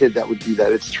was a kid that would do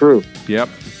that. It's true. Yep.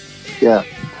 Yeah.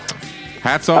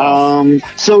 Hats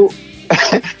off. So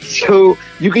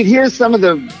you could hear some of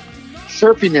the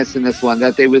surfiness in this one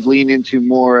that they would lean into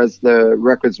more as the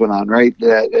records went on, right?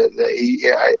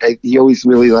 He always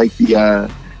really liked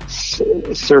the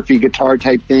surfy guitar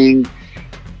type thing.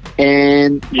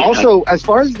 And also, as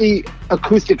far as the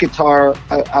acoustic guitar,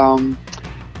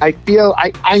 I feel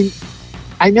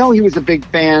I know he was a big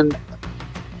fan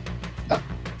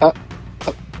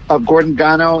of Gordon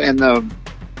Gano and the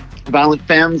Violent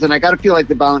Femmes, and I got to feel like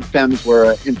the Violent Femmes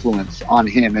were an influence on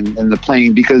him and the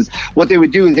playing, because what they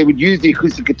would do is they would use the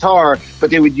acoustic guitar,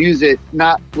 but they would use it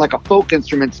not like a folk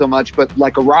instrument so much, but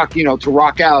like a rock, to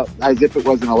rock out as if it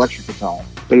was an electric guitar,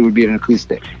 but it would be an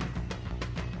acoustic.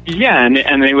 Yeah,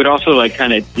 and they would also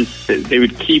they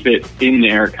would keep it in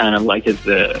there kind of like as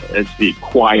the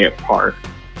quiet part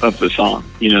of the song,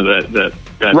 that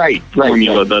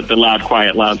formula, the loud,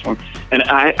 quiet, loud form. And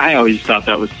I always thought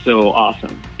that was so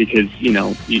awesome because,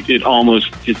 it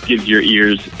almost just gives your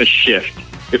ears a shift.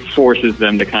 It forces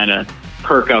them to kind of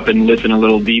perk up and listen a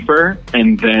little deeper,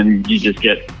 and then you just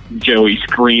get Joey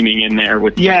screaming in there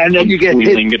with and then you get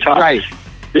hit, guitar. Right.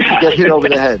 Yeah. You get hit over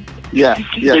the head. Yeah.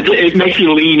 It makes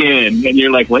you lean in, and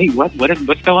you're like, wait, what's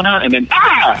going on? And then,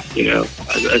 I think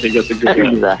that's a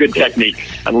good technique.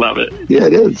 I love it. Yeah,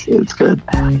 it is. It's good.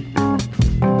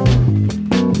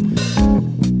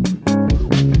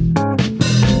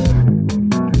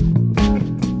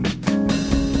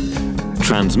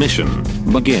 Transmission,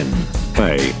 begin.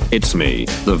 Hey, it's me,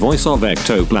 the voice of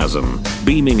Ectoplasm,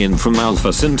 beaming in from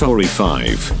Alpha Centauri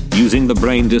 5, using the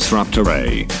Brain Disruptor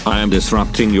A. I am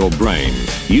disrupting your brain,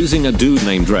 using a dude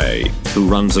named Ray, who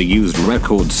runs a used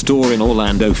record store in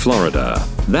Orlando, Florida.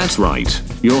 That's right,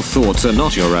 your thoughts are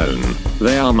not your own,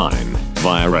 they are mine.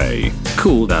 Via Ray,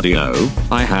 Cool Daddy-O,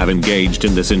 I have engaged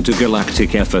in this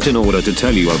intergalactic effort in order to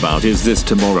tell you about Is This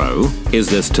Tomorrow? Is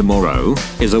This Tomorrow?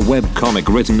 Is a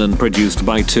webcomic written and produced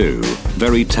by two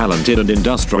very talented and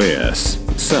industrious,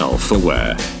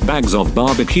 self-aware bags of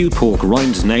barbecue pork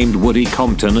rinds named Woody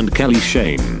Compton and Kelly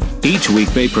Shane. Each week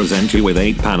they present you with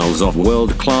 8 panels of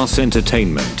world-class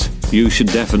entertainment. You should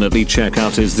definitely check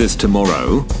out Is This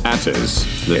Tomorrow at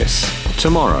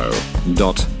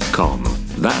isthistomorrow.com.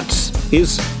 That's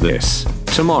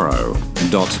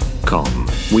isthistomorrow.com.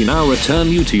 We now return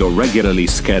you to your regularly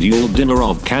scheduled dinner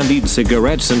of candied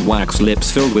cigarettes and wax lips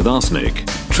filled with arsenic.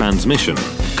 Transmission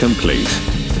complete.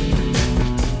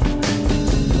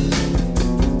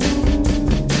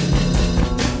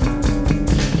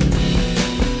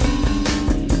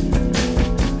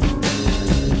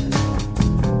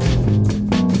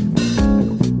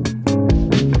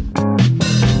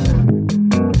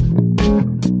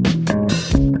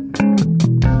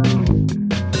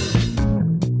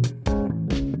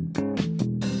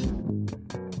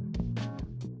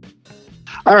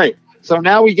 All right. So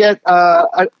now we get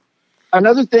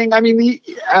another thing. I mean,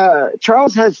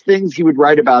 Charles has things he would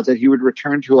write about that he would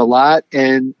return to a lot,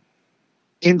 and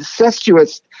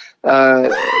incestuous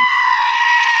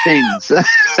things,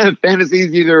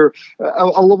 fantasies. Either a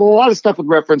lot of stuff would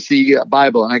reference the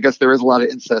Bible, and I guess there is a lot of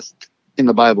incest in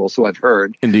the Bible. So I've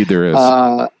heard. Indeed, there is.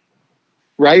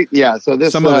 Right? Yeah. So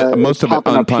this most of it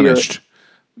unpunished.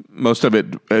 Most of it,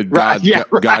 God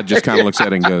just kind of looks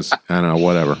at it and goes, I don't know,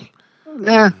 whatever.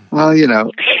 Yeah, well,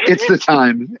 it's the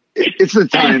time. It's the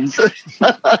times.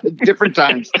 Different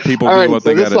times. People do what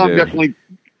they got to do. This song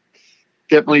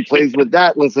definitely plays with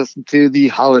that. Let's listen to the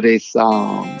holiday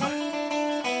song.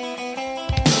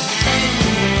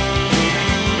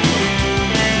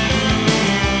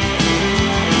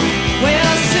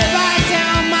 Well, sit right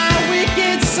down, my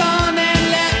wicked son, and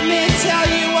let me tell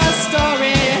you a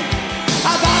story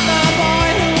about the boy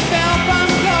who fell from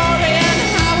glory and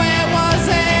how it was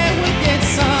a wicked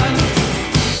son.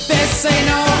 This ain't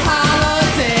no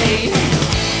holiday.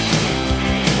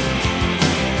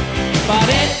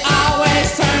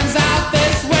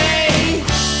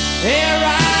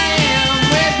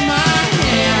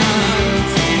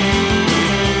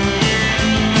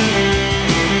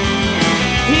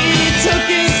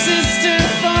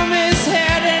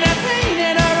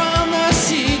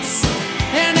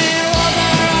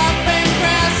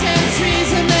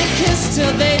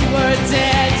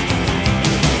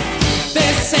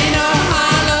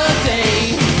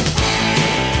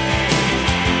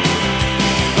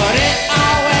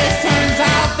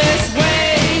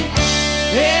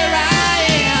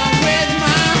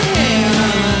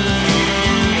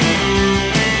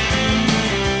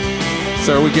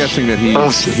 So are we guessing that Here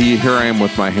I Am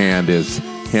With My Hand is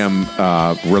him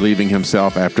relieving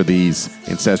himself after these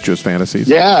incestuous fantasies?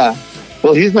 Yeah.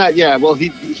 Well, he's not. Yeah. Well,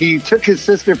 he took his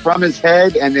sister from his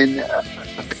head and then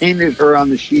painted her on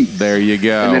the sheets. There you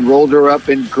go. And then rolled her up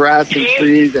in grass and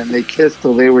trees, and they kissed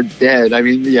till they were dead. I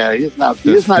mean, yeah, he's not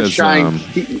shying.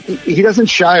 He doesn't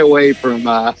shy away from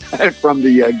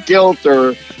the guilt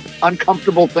or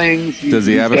uncomfortable things. Does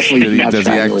he have a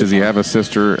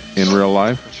sister in real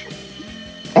life?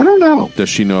 I don't know. Does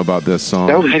she know about this song?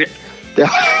 I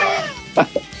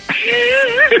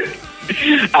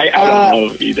don't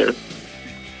know either.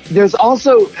 There's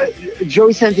also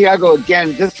Joey Santiago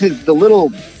again. Just the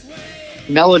little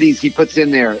melodies he puts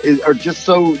in there are just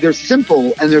so, they're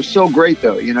simple and they're so great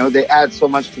though. You know, they add so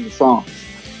much to the songs.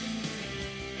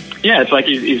 Yeah, it's like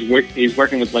he's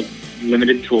working with like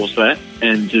limited tool set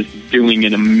and just doing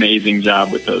an amazing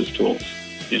job with those tools.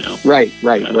 You know, right.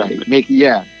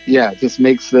 Just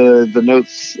makes the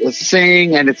notes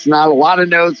sing, and it's not a lot of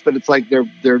notes, but it's like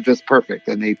they're just perfect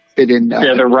and they fit in.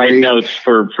 They're the right notes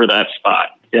for that spot.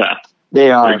 Yeah,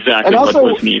 they are. They're exactly what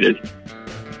was needed.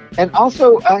 And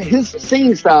also his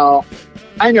singing style.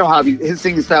 I know how his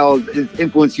singing style has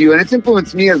influenced you, and it's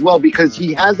influenced me as well because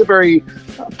he has a very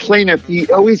plaintive.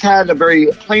 He always had a very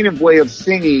plaintive way of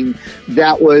singing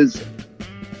that was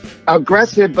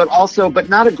aggressive, but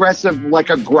not aggressive like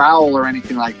a growl or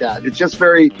anything like that. It's just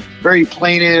very, very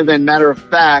plaintive and matter of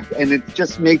fact, and it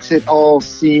just makes it all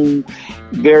seem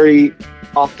very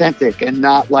authentic and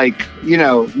not like, you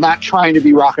know, not trying to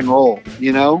be rock and roll,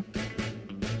 you know?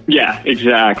 Yeah,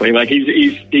 exactly. Like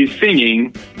he's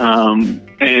singing,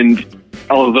 and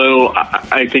although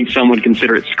I think some would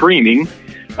consider it screaming,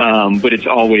 but it's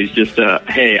always just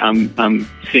hey, I'm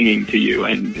singing to you,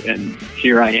 and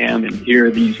here I am, and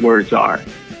here these words are.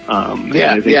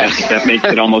 That makes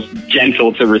it almost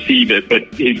gentle to receive it, but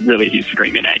he's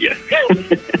screaming at you.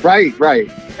 Right,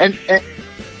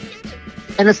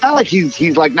 and it's not like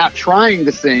he's like not trying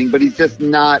to sing, but he's just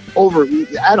not over.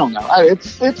 I don't know.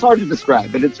 It's hard to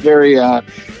describe, but it's very.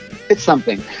 It's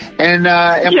something, and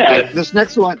this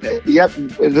next one. Yep,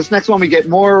 this next one we get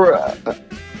more.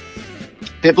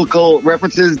 Biblical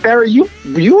references. Barry, you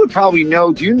would probably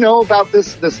know. Do you know about the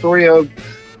story of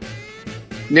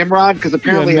Nimrod? Because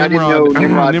apparently I didn't know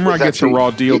Nimrod. Nimrod gets a raw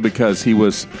deal because he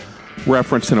was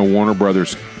referenced in a Warner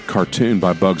Brothers cartoon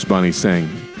by Bugs Bunny saying,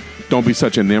 "Don't be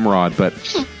such a Nimrod." But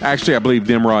actually, I believe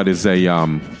Nimrod is a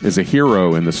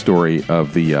hero in the story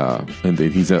of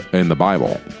he's in the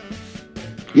Bible.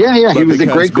 Yeah, he was the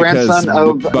great-grandson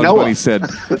of Bugs Noah. Bunny said,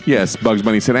 yes, Bugs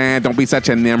Bunny said, don't be such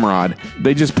a Nimrod.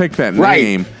 They just picked that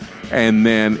name, and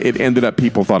then it ended up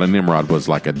people thought a Nimrod was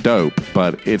like a dope,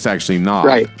 but it's actually not.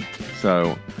 Right.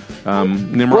 So,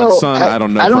 Nimrod's son, I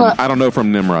don't know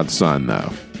from Nimrod's son,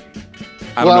 though.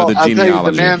 I don't know the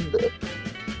genealogy. I'll tell you, the man,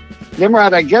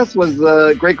 Nimrod, I guess, was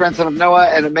the great-grandson of Noah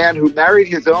and a man who married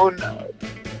his own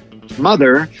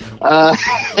mother,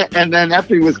 and then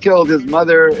after he was killed, his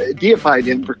mother deified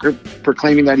him for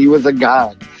claiming that he was a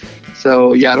god.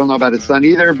 So yeah, I don't know about his son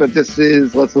either, but let's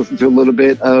listen to a little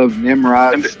bit of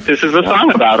Nimrod. And this is a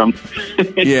song about him.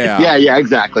 yeah,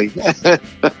 exactly.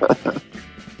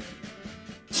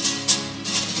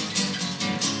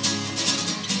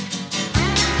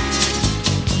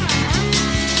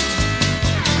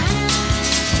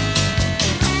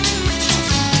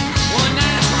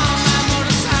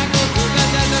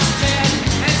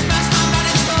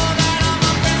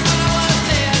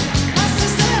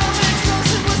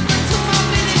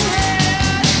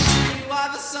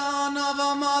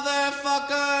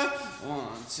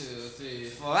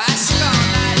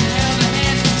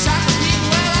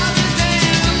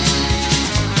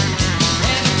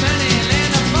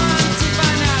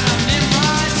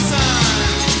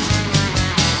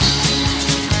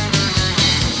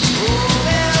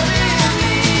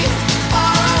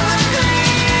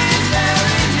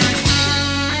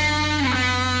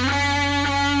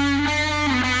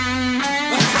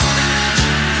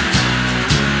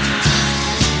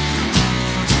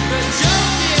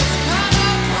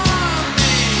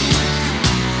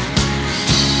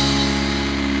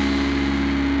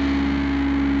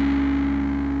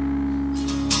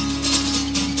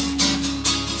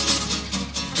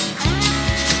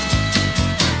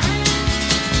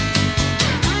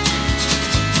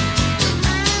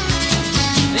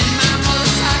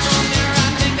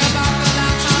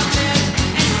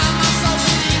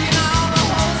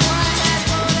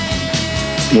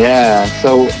 Yeah,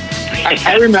 so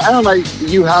I remember, I don't know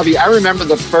you, Javi, I remember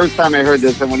the first time I heard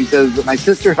this, and when he says, my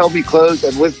sister held me close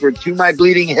and whispered to my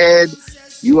bleeding head,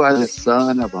 you are the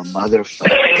son of a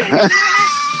motherfucker.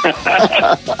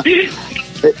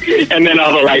 And then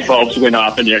all the light bulbs went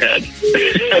off in your head.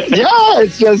 Yeah,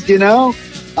 it's just,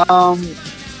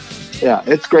 yeah,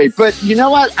 it's great. But you know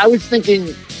what? I was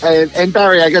thinking, and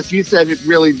Barry, I guess you said it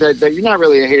really that you're not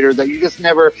really a hater, that you just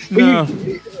never,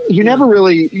 you never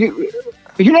really, you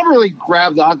never really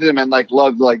grabbed onto them and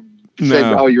loved,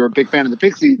 said, oh, you're a big fan of the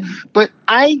Pixies. But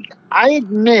I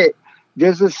admit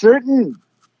there's a certain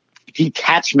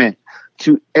detachment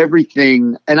to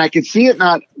everything, and I can see it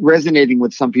not resonating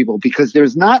with some people because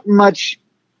there's not much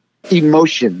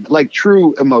emotion, like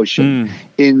true emotion,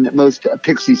 in most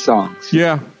Pixie songs.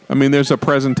 Yeah. I mean, there's a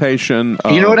presentation.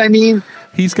 You know what I mean?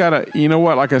 He's got a, you know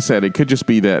what, like I said, it could just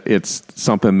be that it's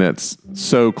something that's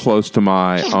so close to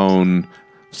my own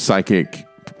psychic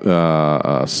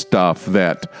stuff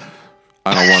that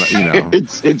I don't want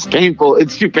to, it's painful.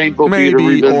 It's too painful maybe, for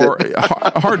you to revisit.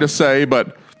 Or hard to say,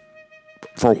 but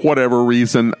for whatever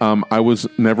reason, I was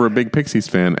never a big Pixies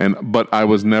fan, but I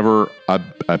was never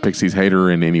a Pixies hater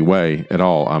in any way at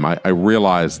all. I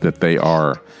realized that they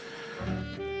are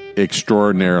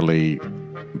extraordinarily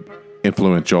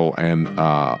influential and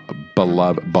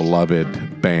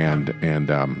beloved band,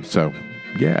 and so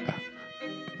yeah,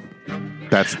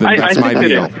 that's my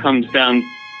deal. It comes down.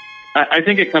 I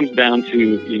think it comes down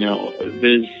to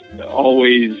there's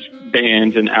always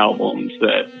bands and albums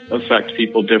that affect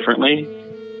people differently,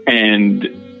 and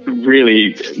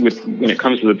really, when it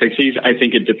comes to the Pixies, I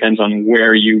think it depends on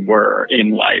where you were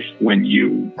in life when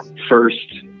you first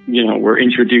were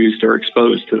introduced or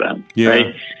exposed to them. Yeah.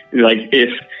 Right? Like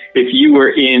if you were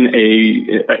in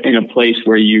a place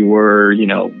where you were,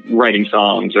 writing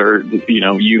songs, or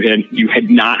you had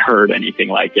not heard anything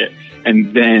like it,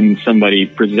 and then somebody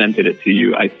presented it to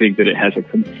you, I think that it has a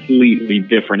completely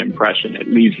different impression. It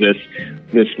leaves this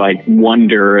like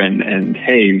wonder and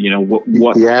hey,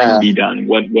 what can be done?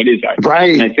 What is that?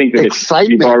 Right. And I think that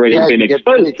you've already been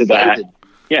exposed to that.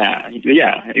 Yeah,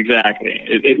 exactly.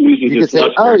 It loses its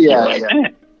luster. Oh yeah,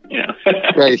 yeah.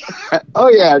 Right. Oh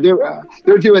yeah,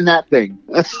 they're doing that thing.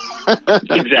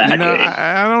 Exactly.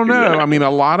 I don't know. Exactly. I mean, a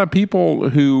lot of people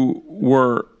who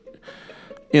were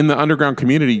in the underground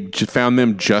community found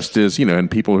them just as,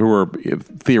 and people who were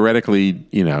theoretically,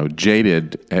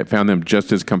 jaded found them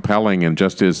just as compelling and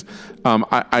just as.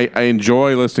 I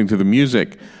enjoy listening to the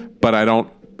music, but I don't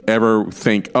ever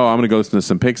think, oh, I'm going to go listen to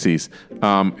some Pixies.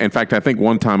 In fact, I think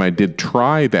one time I did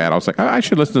try that. I was like, I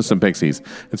should listen to some Pixies.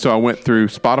 And so I went through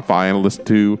Spotify and listened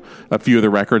to a few of the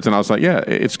records, and I was like, yeah,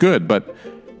 it's good, but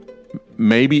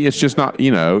maybe it's just not,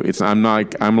 I'm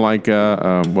like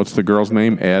what's the girl's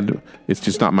name? Ed. It's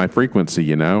just not my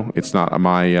frequency, It's not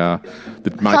my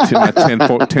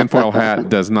tinfoil hat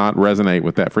does not resonate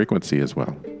with that frequency as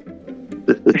well.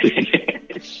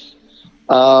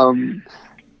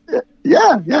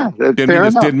 Yeah.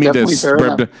 Didn't mean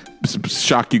to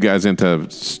shock you guys into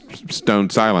stone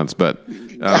silence, but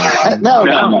no,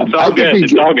 it's all good.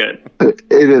 It's all good.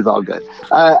 It is all good.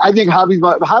 I think Hobby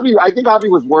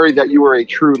was worried that you were a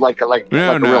true a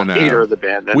real hater of the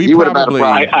band. He would have had a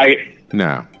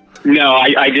problem. No,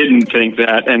 I didn't think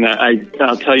that, and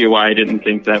I'll tell you why I didn't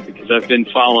think that, because I've been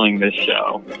following this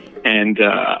show, and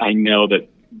I know that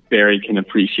Barry can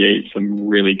appreciate some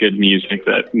really good music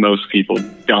that most people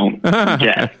don't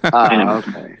get.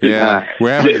 Okay. Yeah.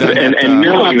 And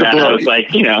knowing that, I was like,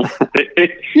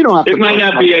 it might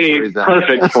not be a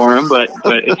perfect for him, but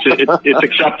it's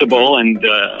acceptable, and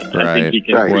I think he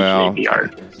can appreciate the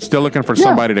art. Still looking for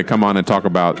somebody to come on and talk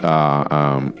about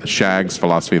Shag's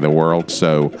philosophy of the world.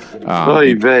 So,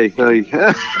 anybody looking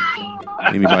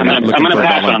I'm going to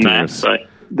pass on that, but.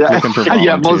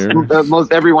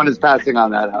 Most everyone is passing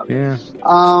on that. Yeah.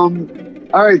 All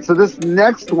right. So this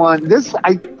next one,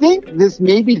 I think this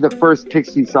may be the first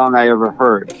Pixie song I ever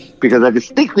heard, because I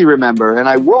distinctly remember, and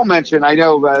I will mention, I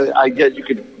know you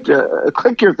could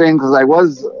click your thing, because I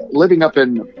was living up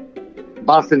in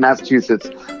Boston, Massachusetts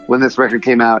when this record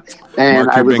came out, and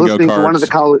I was listening to one of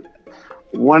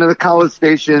the college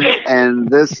stations, and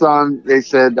this song, they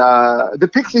said, the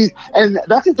Pixies, and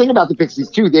that's the thing about the Pixies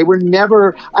too, they were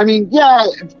never,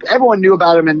 everyone knew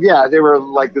about them, and they were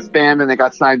like this band, and they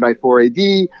got signed by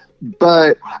 4AD,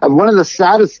 but one of the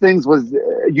saddest things was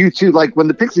U2, like when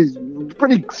the Pixies,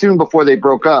 pretty soon before they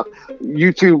broke up,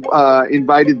 U2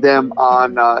 invited them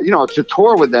on, to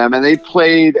tour with them, and they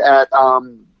played at,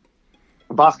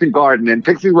 Boston Garden, and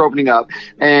Pixies were opening up,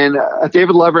 and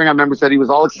David Levering, I remember, said he was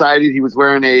all excited. He was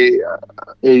wearing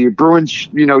a Bruins,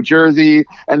 jersey,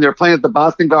 and they're playing at the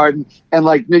Boston Garden, and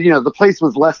the place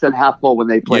was less than half full when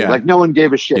they played. Like no one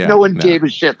gave a shit. No one gave a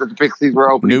shit that the Pixies were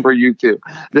opening for U2.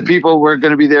 The people were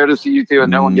going to be there to see U2,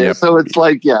 and no one gave. So it's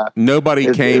like,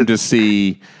 nobody came to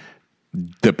see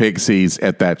the Pixies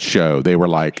at that show. They were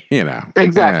like,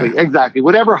 exactly.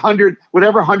 Whatever hundred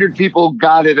people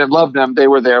got it and loved them, they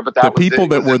were there. But the people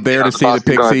that were there to see the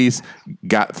Pixies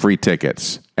got free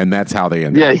tickets, and that's how they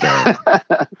ended up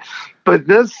there. But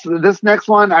this next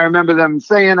one, I remember them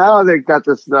saying, "Oh, they got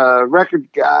this record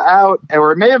out,"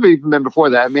 or it may have even been before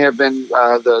that. It may have been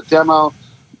the demo.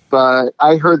 But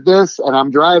I heard this, and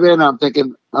I'm driving, and I'm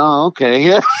thinking, oh, okay,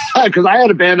 yeah, because I had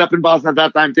a band up in Boston at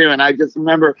that time too, and I just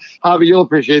remember, Javi, you'll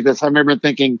appreciate this. I remember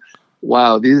thinking,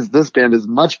 wow, this band is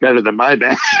much better than my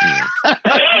band.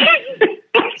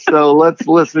 So let's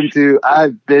listen to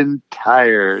 "I've Been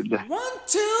Tired." 1,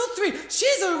 2, 3.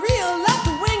 She's a real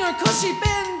left-winger 'cause she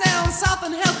been down south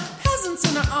and held peasants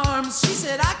in her arms. She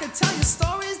said, I could tell you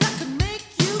stories that could make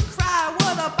you cry.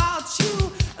 What about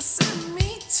you? I said,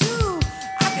 me too.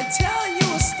 I could tell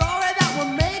you a story that will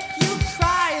make you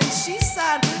cry. And she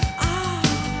said,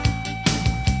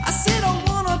 I said, I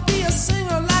wanna be a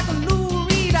singer like Lou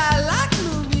Reed. I like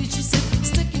Lou Reed. She said,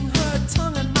 sticking her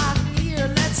tongue in my ear.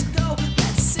 Let's go,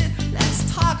 let's sit, let's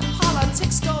talk.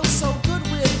 Politics go so good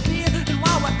with beer. And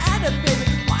while we're at it, baby,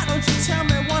 why don't you tell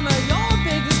me one of your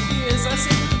biggest fears? I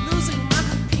said, losing my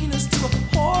penis to a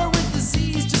whore with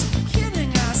disease. Just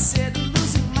kidding, I said,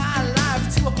 losing my life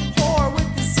to a whore with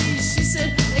disease. She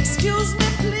said, excuse me,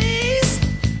 please.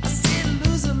 I said,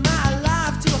 losing my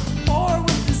life to a whore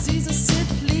with disease. I said,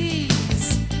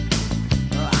 please.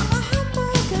 Oh, I'm a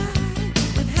humble guy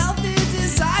with healthy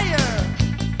desire.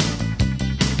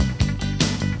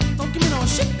 Don't give me no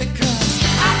shit because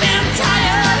I've been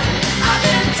tired. I've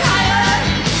been tired.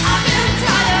 I've been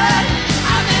tired.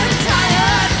 I've been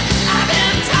tired. I've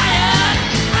been tired.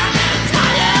 I've been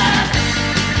tired.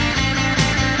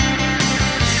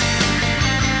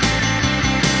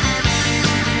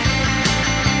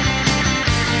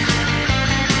 I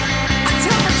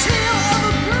tell a tale of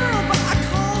a girl, but I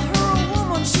call her a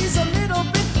woman. She's a little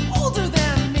bit older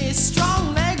than me.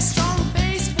 Strong legs, strong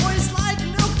face, voice like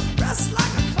milk, breasts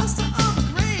like a cluster of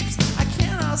grapes. I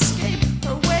can't escape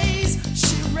her ways.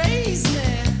 She raised me.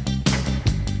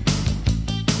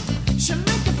 She'll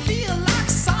make you feel like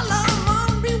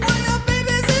Solomon. Beware your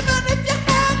babies, even if you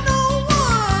have no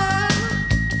one.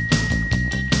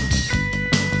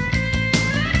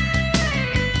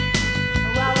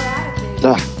 While we're at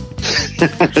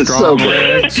it, baby. Strong So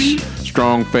legs,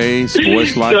 strong face,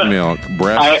 voice like milk,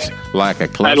 breasts like a I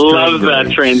cluster love of that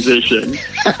grapes. transition.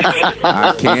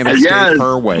 I can't escape Yes.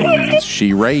 her ways.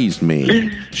 She raised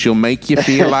me. She'll make you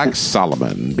feel like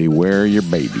Solomon. Beware your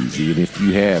babies, even if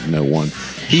you have no one.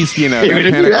 He's, that Even if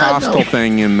you have Pentecostal no-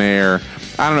 thing in there.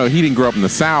 I don't know. He didn't grow up in the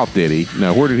South, did he?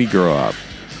 No. Where did he grow up?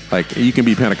 Like, you can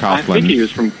be I Pentecostal. think he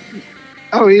was from.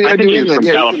 Oh, I think he was from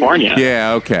California.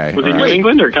 Yeah, okay. Was it all New right.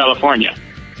 England or California?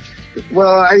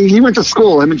 Well, he went to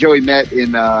school. Him and Joey met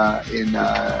in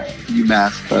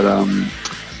UMass, but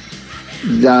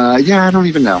I don't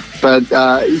even know. But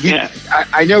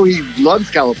I know he loves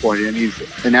California and he's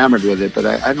enamored with it. But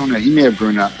I don't know. He may have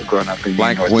grown up in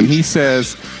Like the when he Northeast.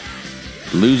 says,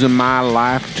 losing my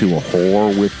life to a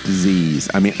whore with disease.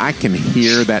 I mean, I can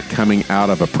hear that coming out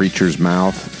of a preacher's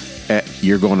mouth.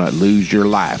 You're going to lose your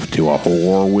life to a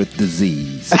whore with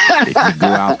disease. If you go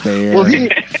out there. Well,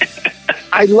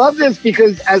 I love this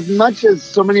because as much as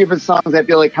so many of his songs I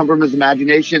feel like come from his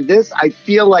imagination, this I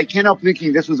feel like can't help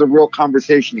thinking this was a real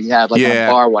conversation he had like Yeah. on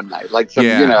a bar one night. Like some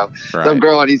Right. some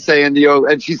girl and he's saying,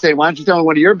 and she's saying, why don't you tell me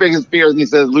one of your biggest fears? And he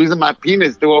says, losing my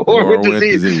penis to a whore with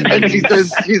disease. And she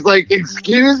says, she's like,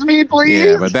 excuse me, please.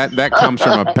 Yeah, but that comes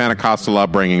from a Pentecostal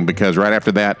upbringing because right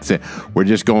after that, we're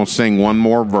just going to sing one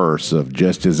more verse of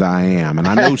Just As I Am. And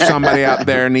I know somebody out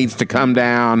there needs to come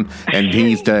down and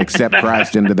needs to accept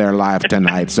Christ into their life tonight.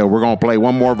 So we're going to play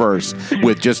one more verse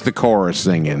with just the chorus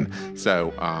singing.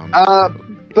 So,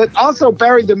 but also,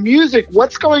 Barry, the music,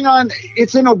 what's going on?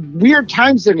 It's in a weird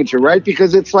time signature, right?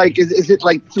 Because it's like, is it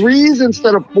like threes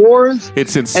instead of fours?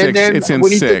 it's in six. It's in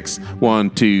six. 1,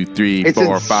 2, 3, It's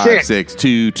 4, in 5, six. 6.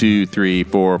 2, 2, 3,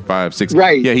 4, 5, 6.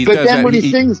 Right. Yeah, he but does then that. when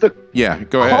he sings the yeah,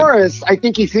 go ahead. chorus, I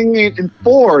think he's singing it in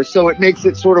four, so it makes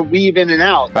it sort of weave in and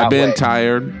out. I've been way.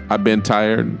 tired. I've been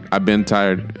tired. I've been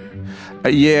tired.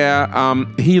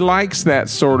 He likes that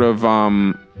sort of.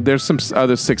 There's some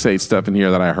other 6/8 stuff in here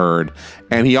that I heard,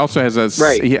 and he also has a.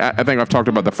 Right. I think I've talked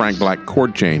about the Frank Black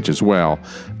chord change as well.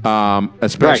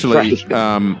 Especially,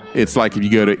 Right. It's like if you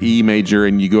go to E major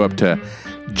and you go up to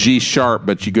G sharp,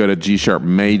 but you go to G sharp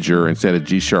major instead of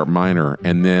G sharp minor,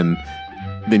 and then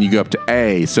you go up to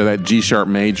A. So that G sharp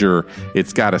major,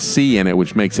 it's got a C in it,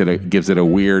 which gives it a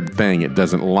weird thing. It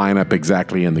doesn't line up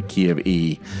exactly in the key of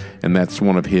E, and that's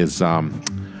one of his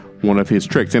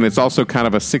tricks, and it's also kind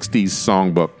of a '60s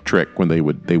songbook trick when they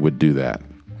would do that.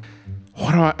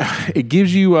 It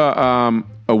gives you a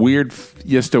weird.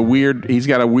 He's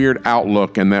got a weird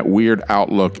outlook, and that weird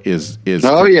outlook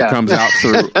comes out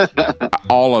through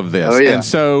all of this. And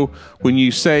so when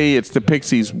you say it's the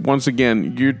Pixies, once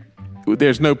again,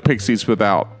 there's no Pixies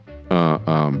without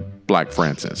Black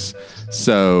Francis.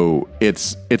 So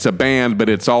it's a band, but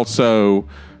it's also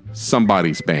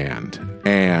somebody's band,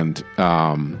 and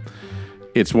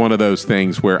it's one of those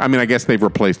things where, I mean, I guess they've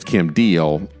replaced Kim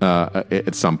Deal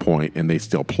at some point, and they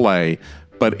still play.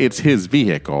 But it's his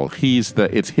vehicle.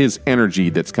 It's his energy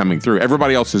that's coming through.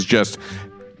 Everybody else is just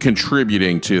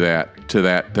contributing to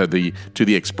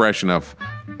the expression of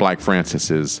Black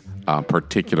Francis's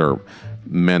particular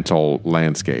mental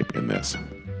landscape in this.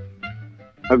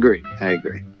 I agree.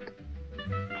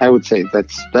 I would say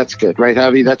that's good, right,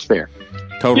 Javi? That's fair.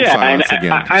 Total silence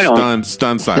again.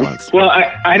 Stunned silence. Well,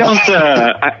 I don't.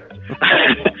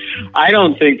 I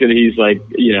don't think that he's like,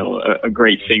 a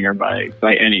great singer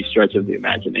by any stretch of the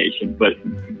imagination, but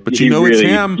you know really, it's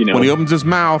him when he opens his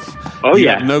mouth. Oh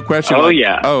yeah, no question. Oh like,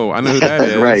 yeah. Oh, I know who that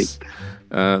is. Right.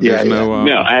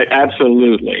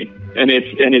 Absolutely, and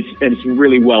it's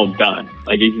really well done.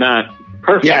 Like, he's not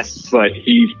perfect, but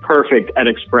he's perfect at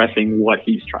expressing what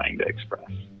he's trying to express.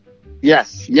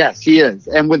 Yes, he is.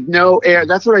 And with no air,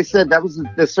 that's what I said. That was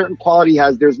the certain quality he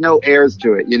has. There's no airs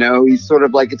to it. He's sort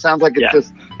of like, it sounds like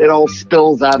it all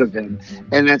spills out of him.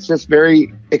 And it's just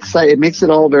very exciting. It makes it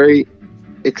all very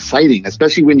exciting,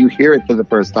 especially when you hear it for the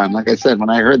first time. Like I said, when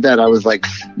I heard that, I was like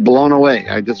blown away.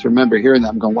 I just remember hearing that.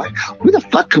 I'm going, what? Who the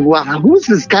fuck? Who is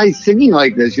this guy singing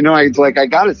like this? I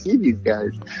got to see these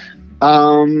guys.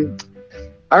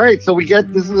 All right, so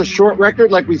this is a short record,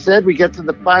 like we said. We get to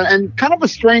the final, and kind of a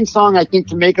strange song, I think,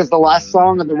 to make as the last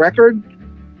song of the record.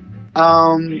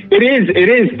 It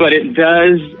is, but it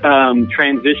does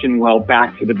transition well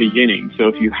back to the beginning. So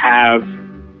if you have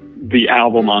the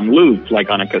album on loop, like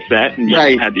on a cassette, and you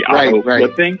had the auto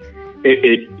flipping,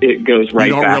 it goes right.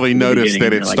 You don't back really to the notice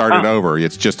that it started over.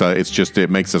 It's just it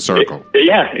makes a circle.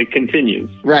 It continues.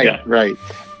 Right.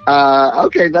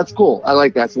 Okay, that's cool. I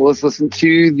like that. So let's listen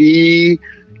to the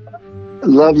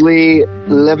lovely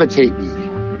Levitate Me.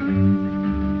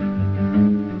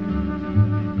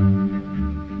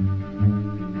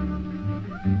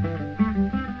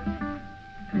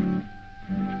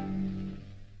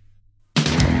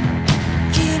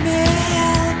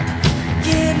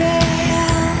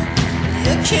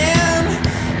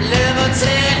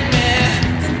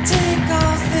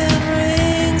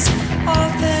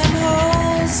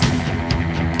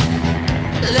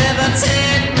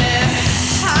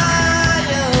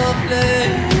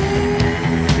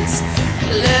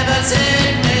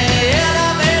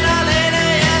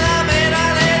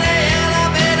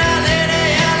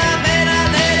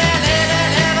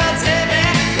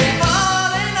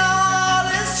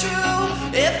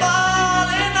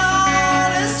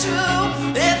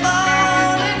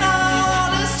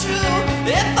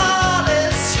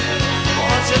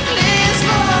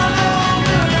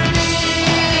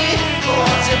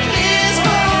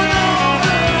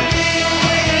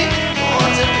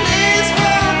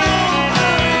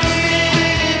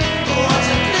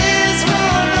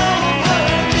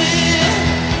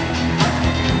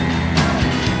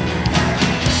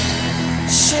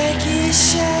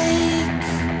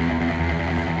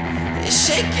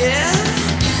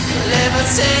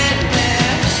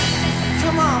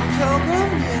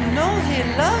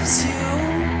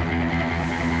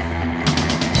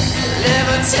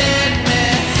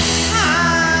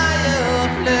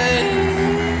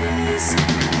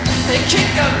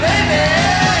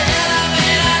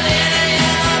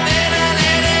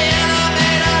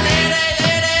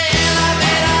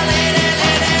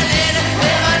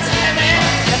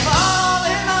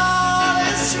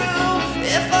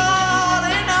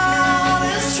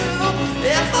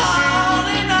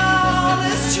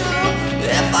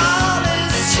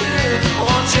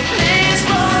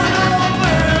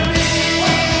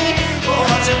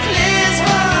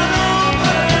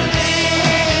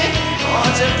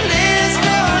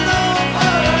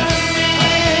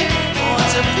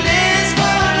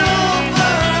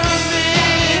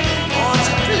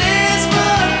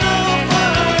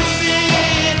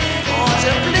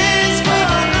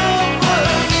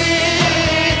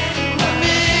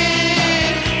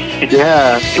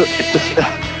 Yeah.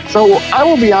 So I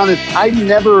will be honest. I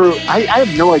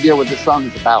have no idea what this song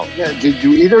is about. Could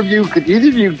either of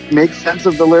you make sense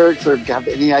of the lyrics or have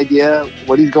any idea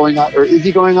what he's going on, or is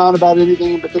he going on about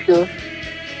anything in particular?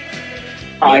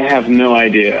 I have no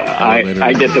idea.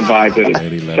 I get the vibe that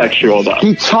it's sexual though.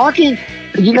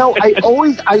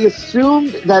 I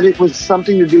assumed that it was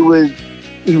something to do with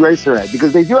Eraserhead,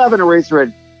 because they do have an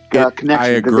Eraserhead connection. I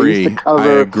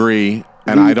agree.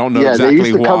 And I don't know exactly why. Yeah, they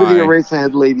used to cover the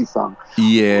Eraserhead lady song.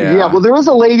 Yeah. Yeah, well, there was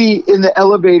a lady in the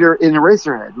elevator in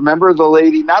Eraserhead. Remember the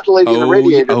lady, not the lady in the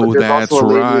radiator, but there's also a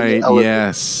lady in the elevator.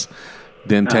 Yes.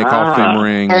 Then take off them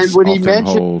rings, and when he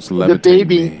mentioned holes, the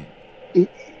baby,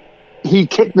 he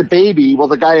kicked the baby. Well,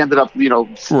 the guy ended up,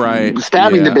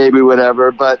 stabbing the baby,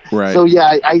 whatever. But so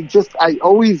yeah, I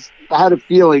always had a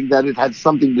feeling that it had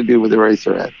something to do with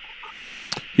Eraserhead.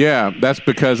 Yeah, that's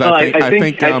because I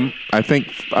think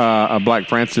Black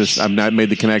Francis. I've not made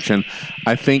the connection.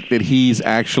 I think that he's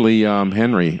actually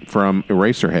Henry from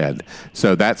Eraserhead.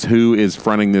 So that's who is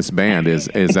fronting this band.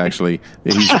 Is actually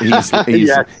he's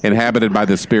yes. inhabited by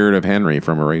the spirit of Henry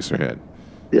from Eraserhead.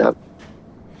 Yep.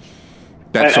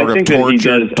 That sort of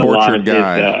tortured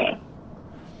guy.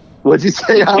 What'd you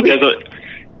say, Javi?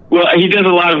 He does a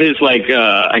lot of his,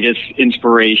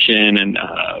 inspiration and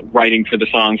writing for the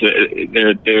songs.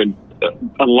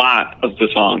 A lot of the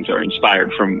songs are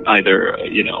inspired from either,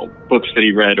 books that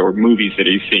he read or movies that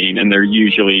he's seen, and they're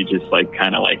usually just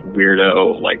kind of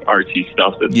weirdo, artsy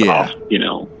stuff that's off,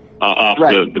 off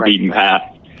the beaten path.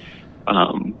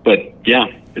 But yeah,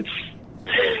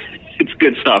 it's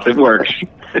good stuff. It works.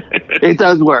 It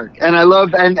does work, and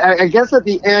I guess at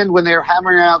the end when they're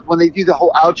hammering out, when they do the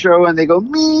whole outro and they go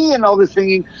me and all this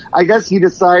singing, I guess he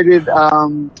decided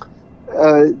a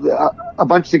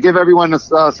bunch to give everyone a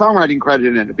songwriting credit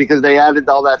in it, because they added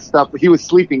all that stuff. He was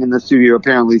sleeping in the studio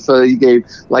apparently, so he gave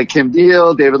Kim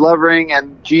Deal, David Lovering,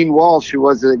 and Gene Walsh, who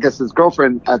was I guess his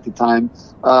girlfriend at the time.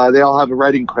 They all have a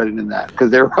writing credit in that,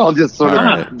 because they were all just sort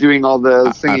of doing all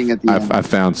the singing at the end. I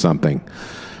found something.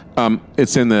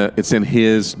 It's in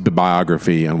his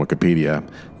biography on Wikipedia.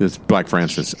 This Black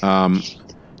Francis.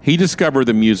 He discovered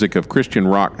the music of Christian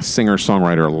rock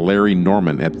singer-songwriter Larry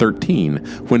Norman at 13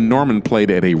 when Norman played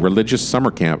at a religious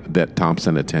summer camp that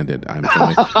Thompson attended.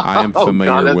 I am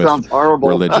familiar with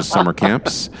religious summer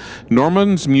camps.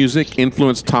 Norman's music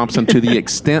influenced Thompson to the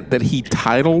extent that he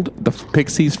titled the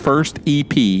Pixies' first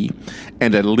EP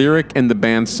and a lyric in the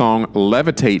band's song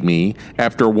Levitate Me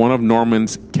after one of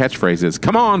Norman's catchphrases,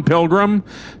 "Come on, Pilgrim."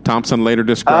 Thompson later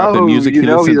described the music he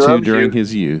listened to during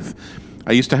his youth.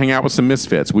 I used to hang out with some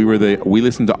misfits. We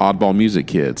listened to oddball music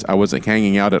kids. I wasn't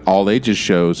hanging out at all ages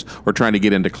shows or trying to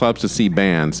get into clubs to see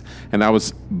bands, and I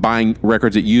was buying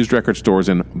records at used record stores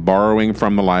and borrowing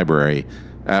from the library.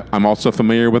 I'm also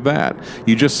familiar with that.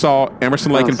 You just saw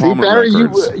Emerson, Lake and Palmer Barry,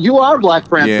 records. You are Black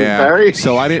Francis, Barry.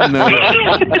 So I didn't know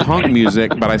punk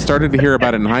music, but I started to hear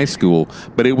about it in high school.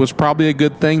 But it was probably a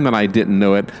good thing that I didn't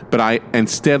know it. But I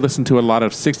instead listened to a lot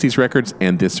of 60s records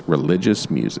and this religious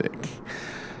music.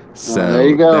 So there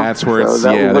you go. That's where it's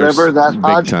whatever that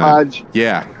hodgepodge.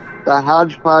 Yeah. The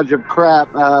hodgepodge of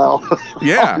crap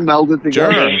melded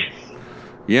together.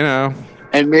 Sure.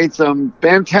 And made some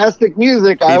fantastic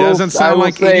music. He doesn't sound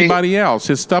like anybody else.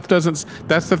 His stuff doesn't.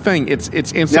 That's the thing. It's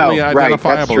instantly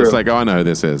identifiable. It's like, oh, I know who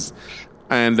this is.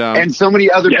 And so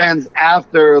many other bands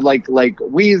after, like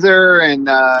Weezer and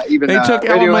even they took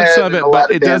elements of it,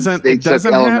 but it doesn't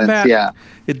have that. Yeah.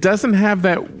 It doesn't have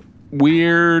that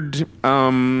weird.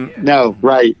 No,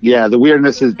 right? Yeah, the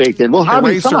weirdness is baked in. Well,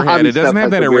 Eraserhead. It doesn't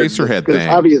have that Eraserhead thing.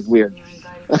 Hobby is weird.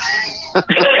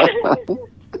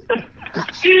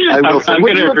 I'm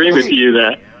going to agree with you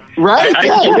that. Right?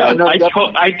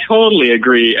 I totally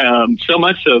agree. So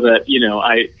much so that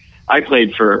I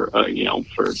played for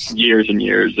years and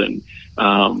years and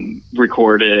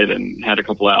recorded and had a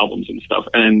couple of albums and stuff.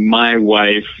 And my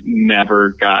wife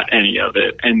never got any of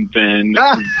it. And then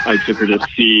I took her to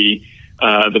see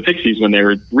the Pixies when they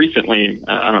were recently,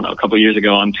 a couple of years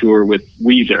ago on tour with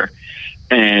Weezer.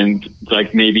 And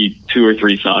maybe 2 or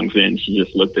 3 songs in, she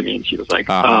just looked at me and she was like,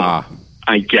 "Oh,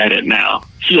 I get it now."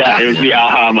 Yeah, it was the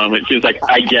aha moment. She was like,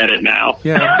 "I get it now."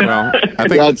 Yeah, well, I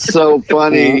think that's so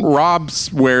funny. Rob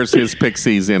wears his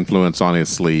Pixies influence on his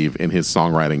sleeve in his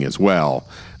songwriting as well.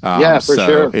 For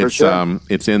sure.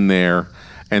 It's in there,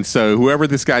 and so whoever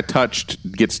this guy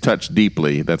touched gets touched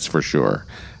deeply. That's for sure.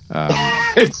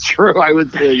 It's true. I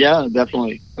would say, yeah,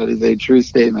 definitely. That is a true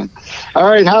statement. All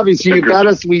right, Javi, so you got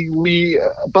us. We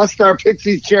bust our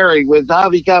Pixies cherry with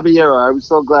Javi Caballero. I was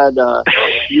so glad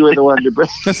you were the one to bring.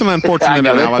 That's an unfortunate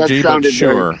analogy, but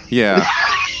sure. Yeah.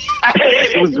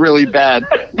 It was really bad.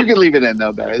 You can leave it in,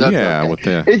 though, Barry. That's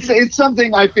okay. It's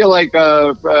something I feel like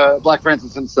Black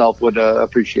Francis himself would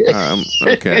appreciate.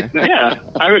 Okay. Yeah,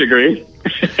 I would agree.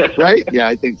 Right? Yeah,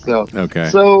 I think so. Okay.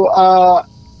 So,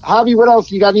 Javi, what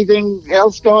else? You got anything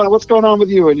else going on? What's going on with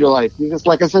you in your life? You just,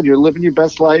 like I said, you're living your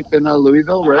best life in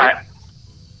Louisville, right?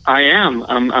 I am.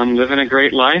 I'm living a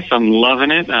great life. I'm loving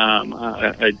it.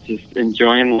 I just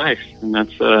enjoying life, and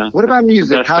that's. What about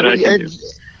music? How do you?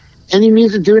 Any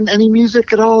music? Doing any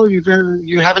music at all? You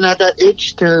haven't had that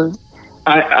itch to?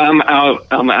 I'm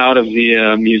out of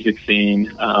the music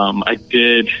scene. I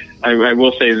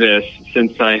will say this: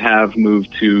 since I have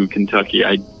moved to Kentucky,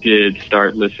 I did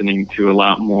start listening to a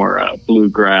lot more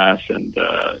bluegrass and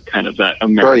kind of that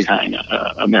Americana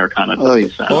sound.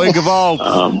 Oi,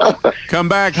 Gewalt. Come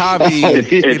back, Javi.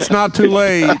 It's not too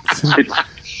late.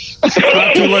 It's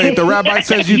not too late. The rabbi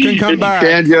says you can come back.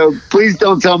 Banjo. Please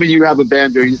don't tell me you have a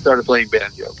banjo. You started playing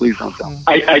banjo. Please don't tell me.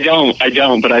 I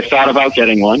don't. But I thought about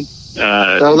getting one.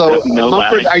 Although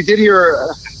Mumford, I did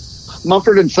hear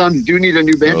Mumford and Sons do need a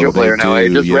new banjo player now. I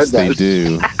just read that. They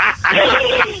do.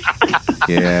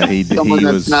 Yeah, Someone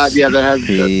that's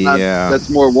that's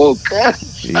more woke.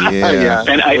 Yeah.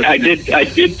 And I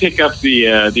did pick up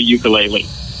the ukulele.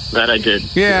 That I did.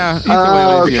 Yeah.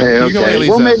 Okay.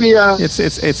 Well, maybe it's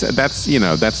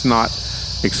that's not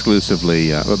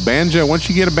exclusively banjo. Once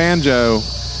you get a banjo,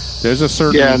 there's a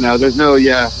certain there's no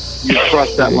you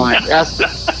cross that line. Ask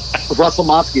Russell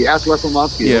Mofsky. Yeah,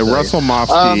 Russell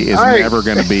Mofsky is never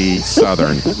going to be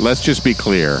Southern. Let's just be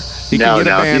clear. He can get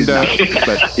a banjo,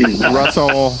 but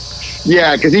Russell.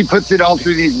 Yeah, because he puts it all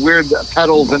through these weird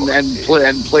pedals and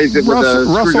plays it with a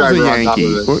screwdriver on top of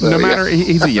it. So, no matter,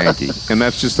 he's a Yankee, and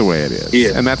that's just the way it is.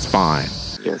 And that's fine.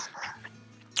 Yes.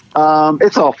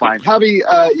 It's all fine. Javi,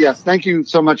 yes, thank you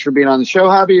so much for being on the show,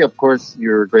 Javi. Of course,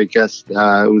 you're a great guest.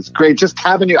 It was great just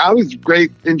having you. I was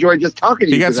enjoyed just talking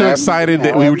to you. He got so excited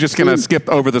that we were just going to skip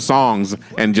over the songs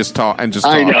and just talk. I know.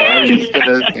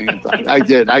 I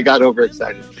did. I got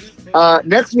overexcited.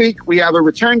 Next week, we have a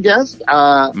return guest.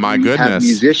 My goodness. We have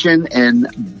musician and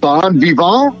bon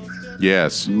vivant.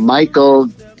 Yes. Michael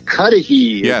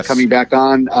Cudahy is coming back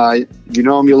on. You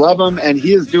know him, you love him. And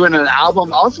he is doing an album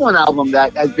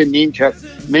that has been name checked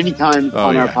many times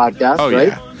on our podcast, right?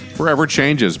 Yeah. Forever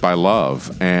Changes by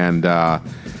Love. And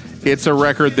it's a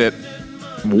record that,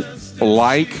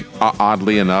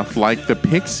 oddly enough, like the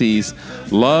Pixies,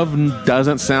 Love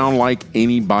doesn't sound like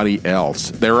anybody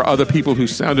else. There are other people who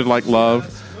sounded like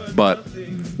Love, but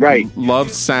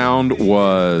Love's sound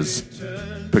was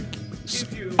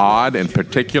odd and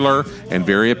particular and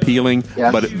very appealing,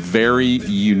 but very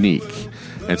unique.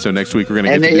 And so next week we're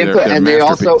going to get to their and they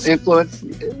also influenced.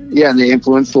 Yeah, and they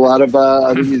influenced a lot of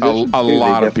other musicians. A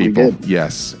lot of people.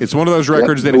 Yes, it's one of those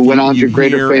records that if you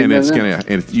hear and it's gonna,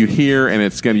 and if you hear and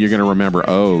it's gonna, you're gonna remember.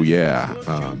 Oh yeah,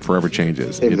 Forever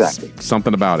Changes. Exactly. It's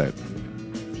something about it.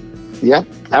 Yeah.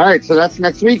 All right. So that's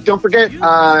next week. Don't forget, you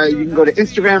can go to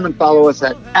Instagram and follow us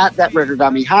at That Record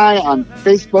Got Me High. On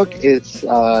Facebook, it's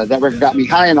That Record Got Me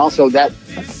High, and also that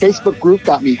Facebook group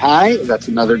Got Me High. That's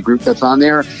another group that's on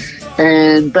there.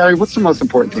 And Barry, what's the most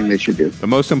important thing they should do? The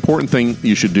most important thing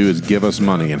you should do is give us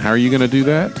money. And how are you going to do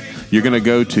that? You're going to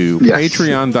go to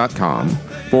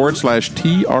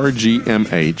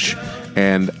patreon.com/TRGMH.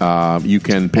 And you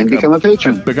can become a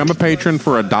patron. Become a patron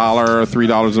for $1,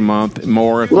 $3 a month,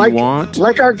 more if you want.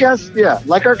 Like our guest,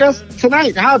 like our guest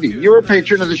tonight, Javi. You're a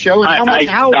patron of the show. And I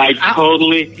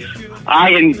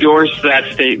endorse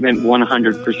that statement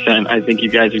 100%. I think you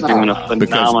guys are doing a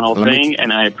phenomenal thing,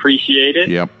 and I appreciate it.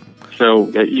 Yep.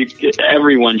 So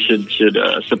everyone should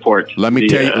support. Let me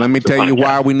tell you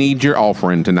why we need your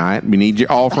offering tonight. We need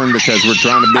your offering because we're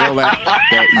trying to build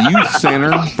that youth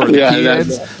center for the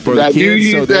kids. So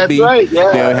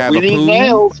they'll have a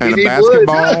pool and a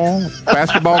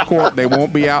basketball court. They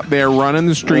won't be out there running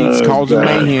the streets, causing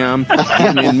mayhem,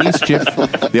 getting in mischief.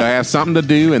 They'll have something to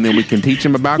do, and then we can teach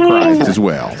them about Christ as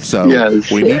well. So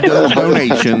we need those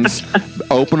donations.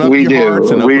 Open up your hearts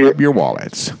and open up your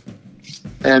wallets.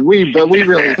 And we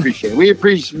really appreciate it. We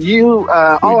appreciate you,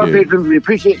 all our patrons. We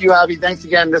appreciate you, Javi. Thanks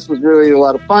again. This was really a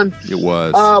lot of fun. It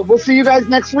was. We'll see you guys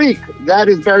next week. That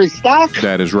is Barry Stock.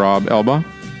 That is Rob Elba.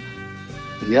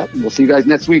 Yep. We'll see you guys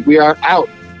next week. We are out.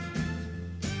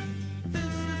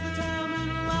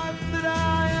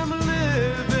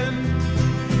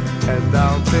 And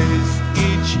I'll face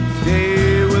each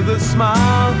day with a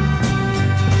smile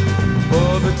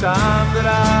for the time that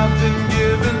I've been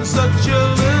given such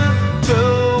a little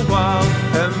while,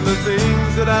 and the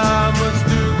things that I must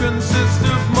do consist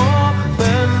of more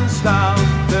than style.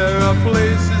 There are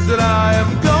places that I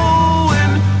am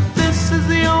going. This is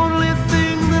the only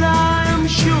thing that I am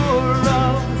sure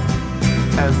of,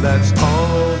 and that's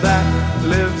all that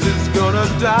lives is gonna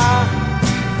die,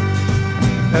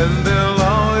 and they'll